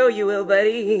 Yeah, I know you will,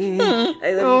 buddy.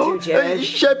 I love you too, Chaz.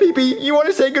 Sheppy, you want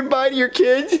to say goodbye to your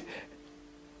kids?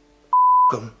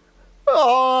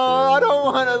 Oh, I don't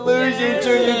want to lose you,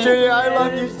 Junior. I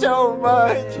love you so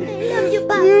much. I love you,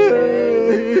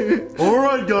 Poppy. All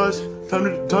right, guys,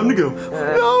 time to go.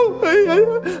 No,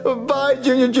 bye,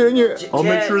 Junior. I'll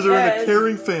make sure they're in a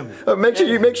caring family. Make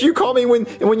sure you call me when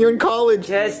you're in college.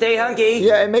 Chaz, stay hunky.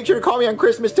 Yeah, and make sure to call me on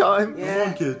Christmas time. Come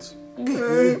on, kids.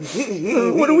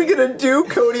 What are we gonna do,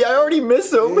 Cody? I already miss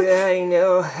them. Yeah, I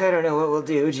know. I don't know what we'll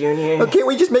do, Junior. Can't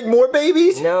we just make more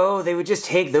babies? No, they would just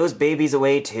take those babies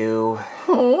away too.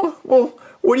 Oh, well,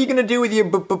 what are you gonna do with your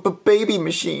baby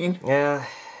machine? Yeah,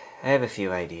 I have a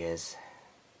few ideas.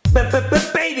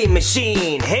 Baby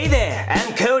Machine! Hey there!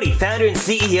 I'm Cody, founder and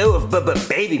CEO of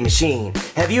Baby Machine.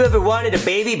 Have you ever wanted a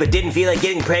baby but didn't feel like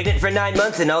getting pregnant for 9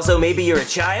 months and also maybe you're a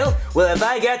child? Well, have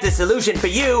I got the solution for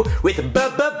you with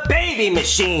Baby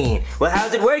Machine? Well,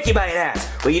 how's it work, you might ask?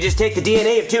 Well, you just take the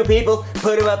DNA of 2 people,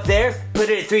 put them up there, put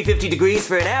it at 350 degrees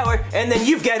for an hour, and then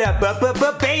you've got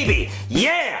a baby!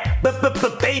 Yeah!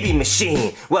 Baby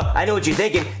Machine! Well, I know what you're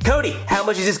thinking. Cody, how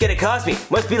much is this gonna cost me?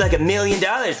 Must be like $1 million,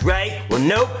 right? Well,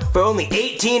 nope. For only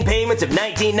 18 payments of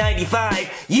 $19.95,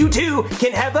 you too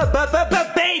can have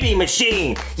a baby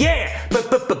machine. Yeah,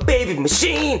 baby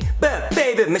machine,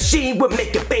 baby machine. We're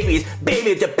making babies,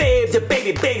 baby, the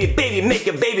baby, make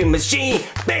a baby machine,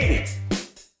 baby.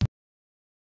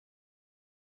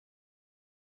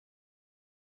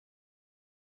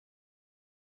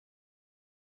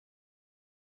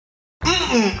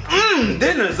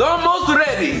 Dinner's almost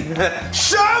ready.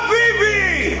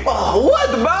 Shabibi! Oh, what,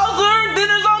 Bowser?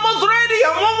 Dinner's almost ready.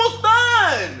 I'm almost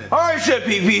done. All right, Chef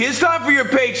PP, it's time for your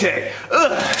paycheck.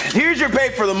 Here's your pay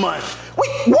for the month. Wait,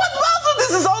 what, Bowser?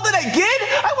 This is all that I get?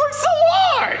 I worked so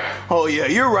hard. Oh yeah,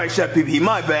 you're right, Chef PP,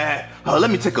 my bad. Let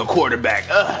me take a quarter back.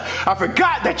 I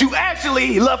forgot that you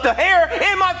actually left a hair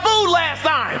in my food last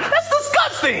time. That's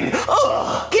disgusting.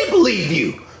 Can't believe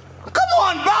you. Come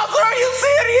on, Bowser, are you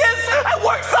serious? I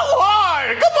worked so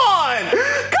hard. Come on.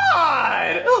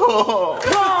 God.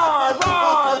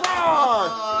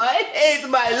 I hate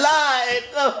my life.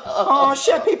 Oh,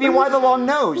 Chef Pee-Pee, why the long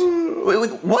nose?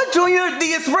 Wait, what, Junior?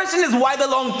 The expression is why the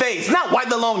long face, not why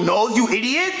the long nose, you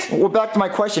idiot. Well, back to my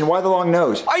question, why the long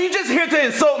nose? Are you just here to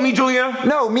insult me, Junior?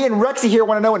 No, me and Rexy here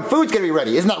want to know when food's gonna be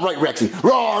ready. Isn't that right, Rexy?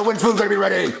 Roar, when food's gonna be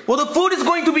ready? Well, the food is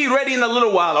going to be ready in a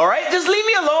little while, all right? Just leave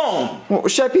me alone. Well,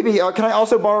 Chef Pee-Pee, can I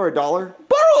also borrow $1?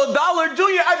 Borrow $1,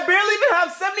 Junior? I barely even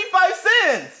have 75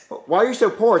 cents. Why are you so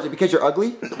poor? Is it because you're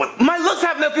ugly? My looks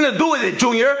have nothing to do with it,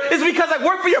 Junior. It's because I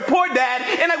work for your poor dad,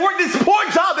 and I work this poor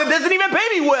job that doesn't even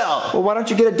pay me well. Well, why don't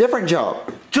you get a different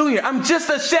job? Junior, I'm just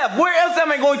a chef. Where else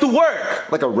am I going to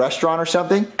work? Like a restaurant or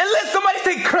something? And let somebody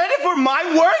take credit for my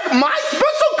work? My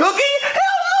special cooking?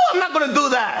 Hell no, I'm not going to do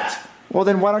that. Well,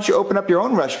 then why don't you open up your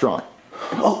own restaurant?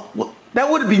 Oh, well, that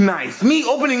would be nice. Me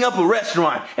opening up a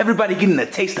restaurant. Everybody getting a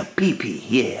taste of pee-pee.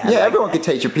 Yeah, Yeah, everyone can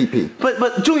taste your pee-pee.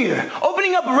 But Junior,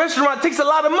 opening up a restaurant takes a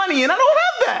lot of money, and I don't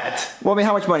have that. Well, I mean,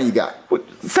 how much money you got?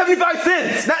 75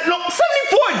 cents. No,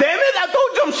 74, damn it. I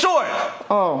told you I'm short.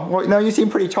 Oh, well, no, you seem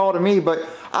pretty tall to me, but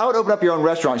I would open up your own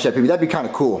restaurant, Chef Pee-Pee. That'd be kind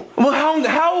of cool. Well,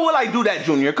 how will I do that,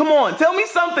 Junior? Come on, tell me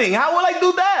something. How will I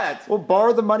do that? Well,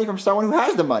 borrow the money from someone who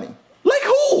has the money. Like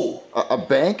who? A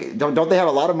bank? Don't they have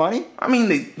a lot of money? I mean,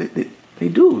 they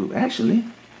do, actually.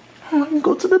 I can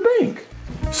go to the bank.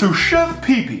 So, Chef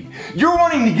Pee-Pee, you're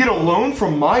wanting to get a loan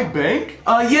from my bank?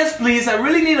 Yes, please. I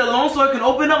really need a loan so I can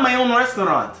open up my own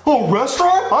restaurant. Oh,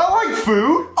 restaurant? I like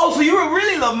food. Oh, so you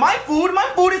really love my food? My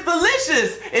food is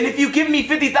delicious. And if you give me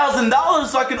 $50,000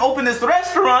 so I can open this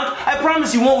restaurant, I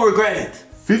promise you won't regret it.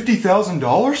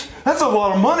 $50,000? That's a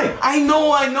lot of money. I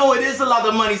know, it is a lot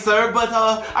of money, sir, but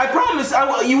I promise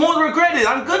you won't regret it.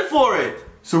 I'm good for it.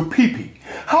 So, Pee-Pee,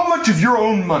 how much of your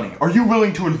own money are you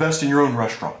willing to invest in your own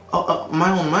restaurant? My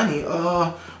own money?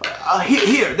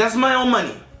 Here, that's my own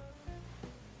money.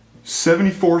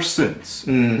 74 cents.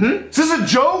 Mm-hmm. Is this a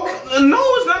joke? No,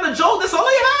 it's not a joke. That's all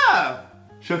I have.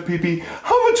 Chef Pee-Pee,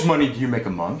 how much money do you make a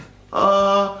month?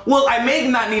 Well, I make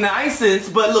 99 cents,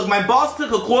 but look, my boss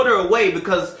took a quarter away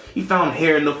because he found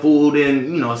hair in the food,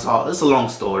 and, you know, it's a long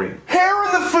story. Hair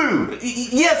in the food?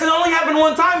 Yes, it only happened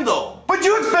one time, though. But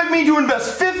you expect me to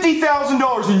invest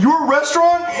 $50,000 in your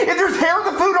restaurant if there's hair in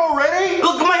the food already?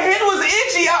 Look, my head was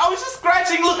itchy. I was just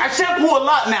scratching. Look, I shampoo a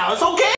lot now. It's okay.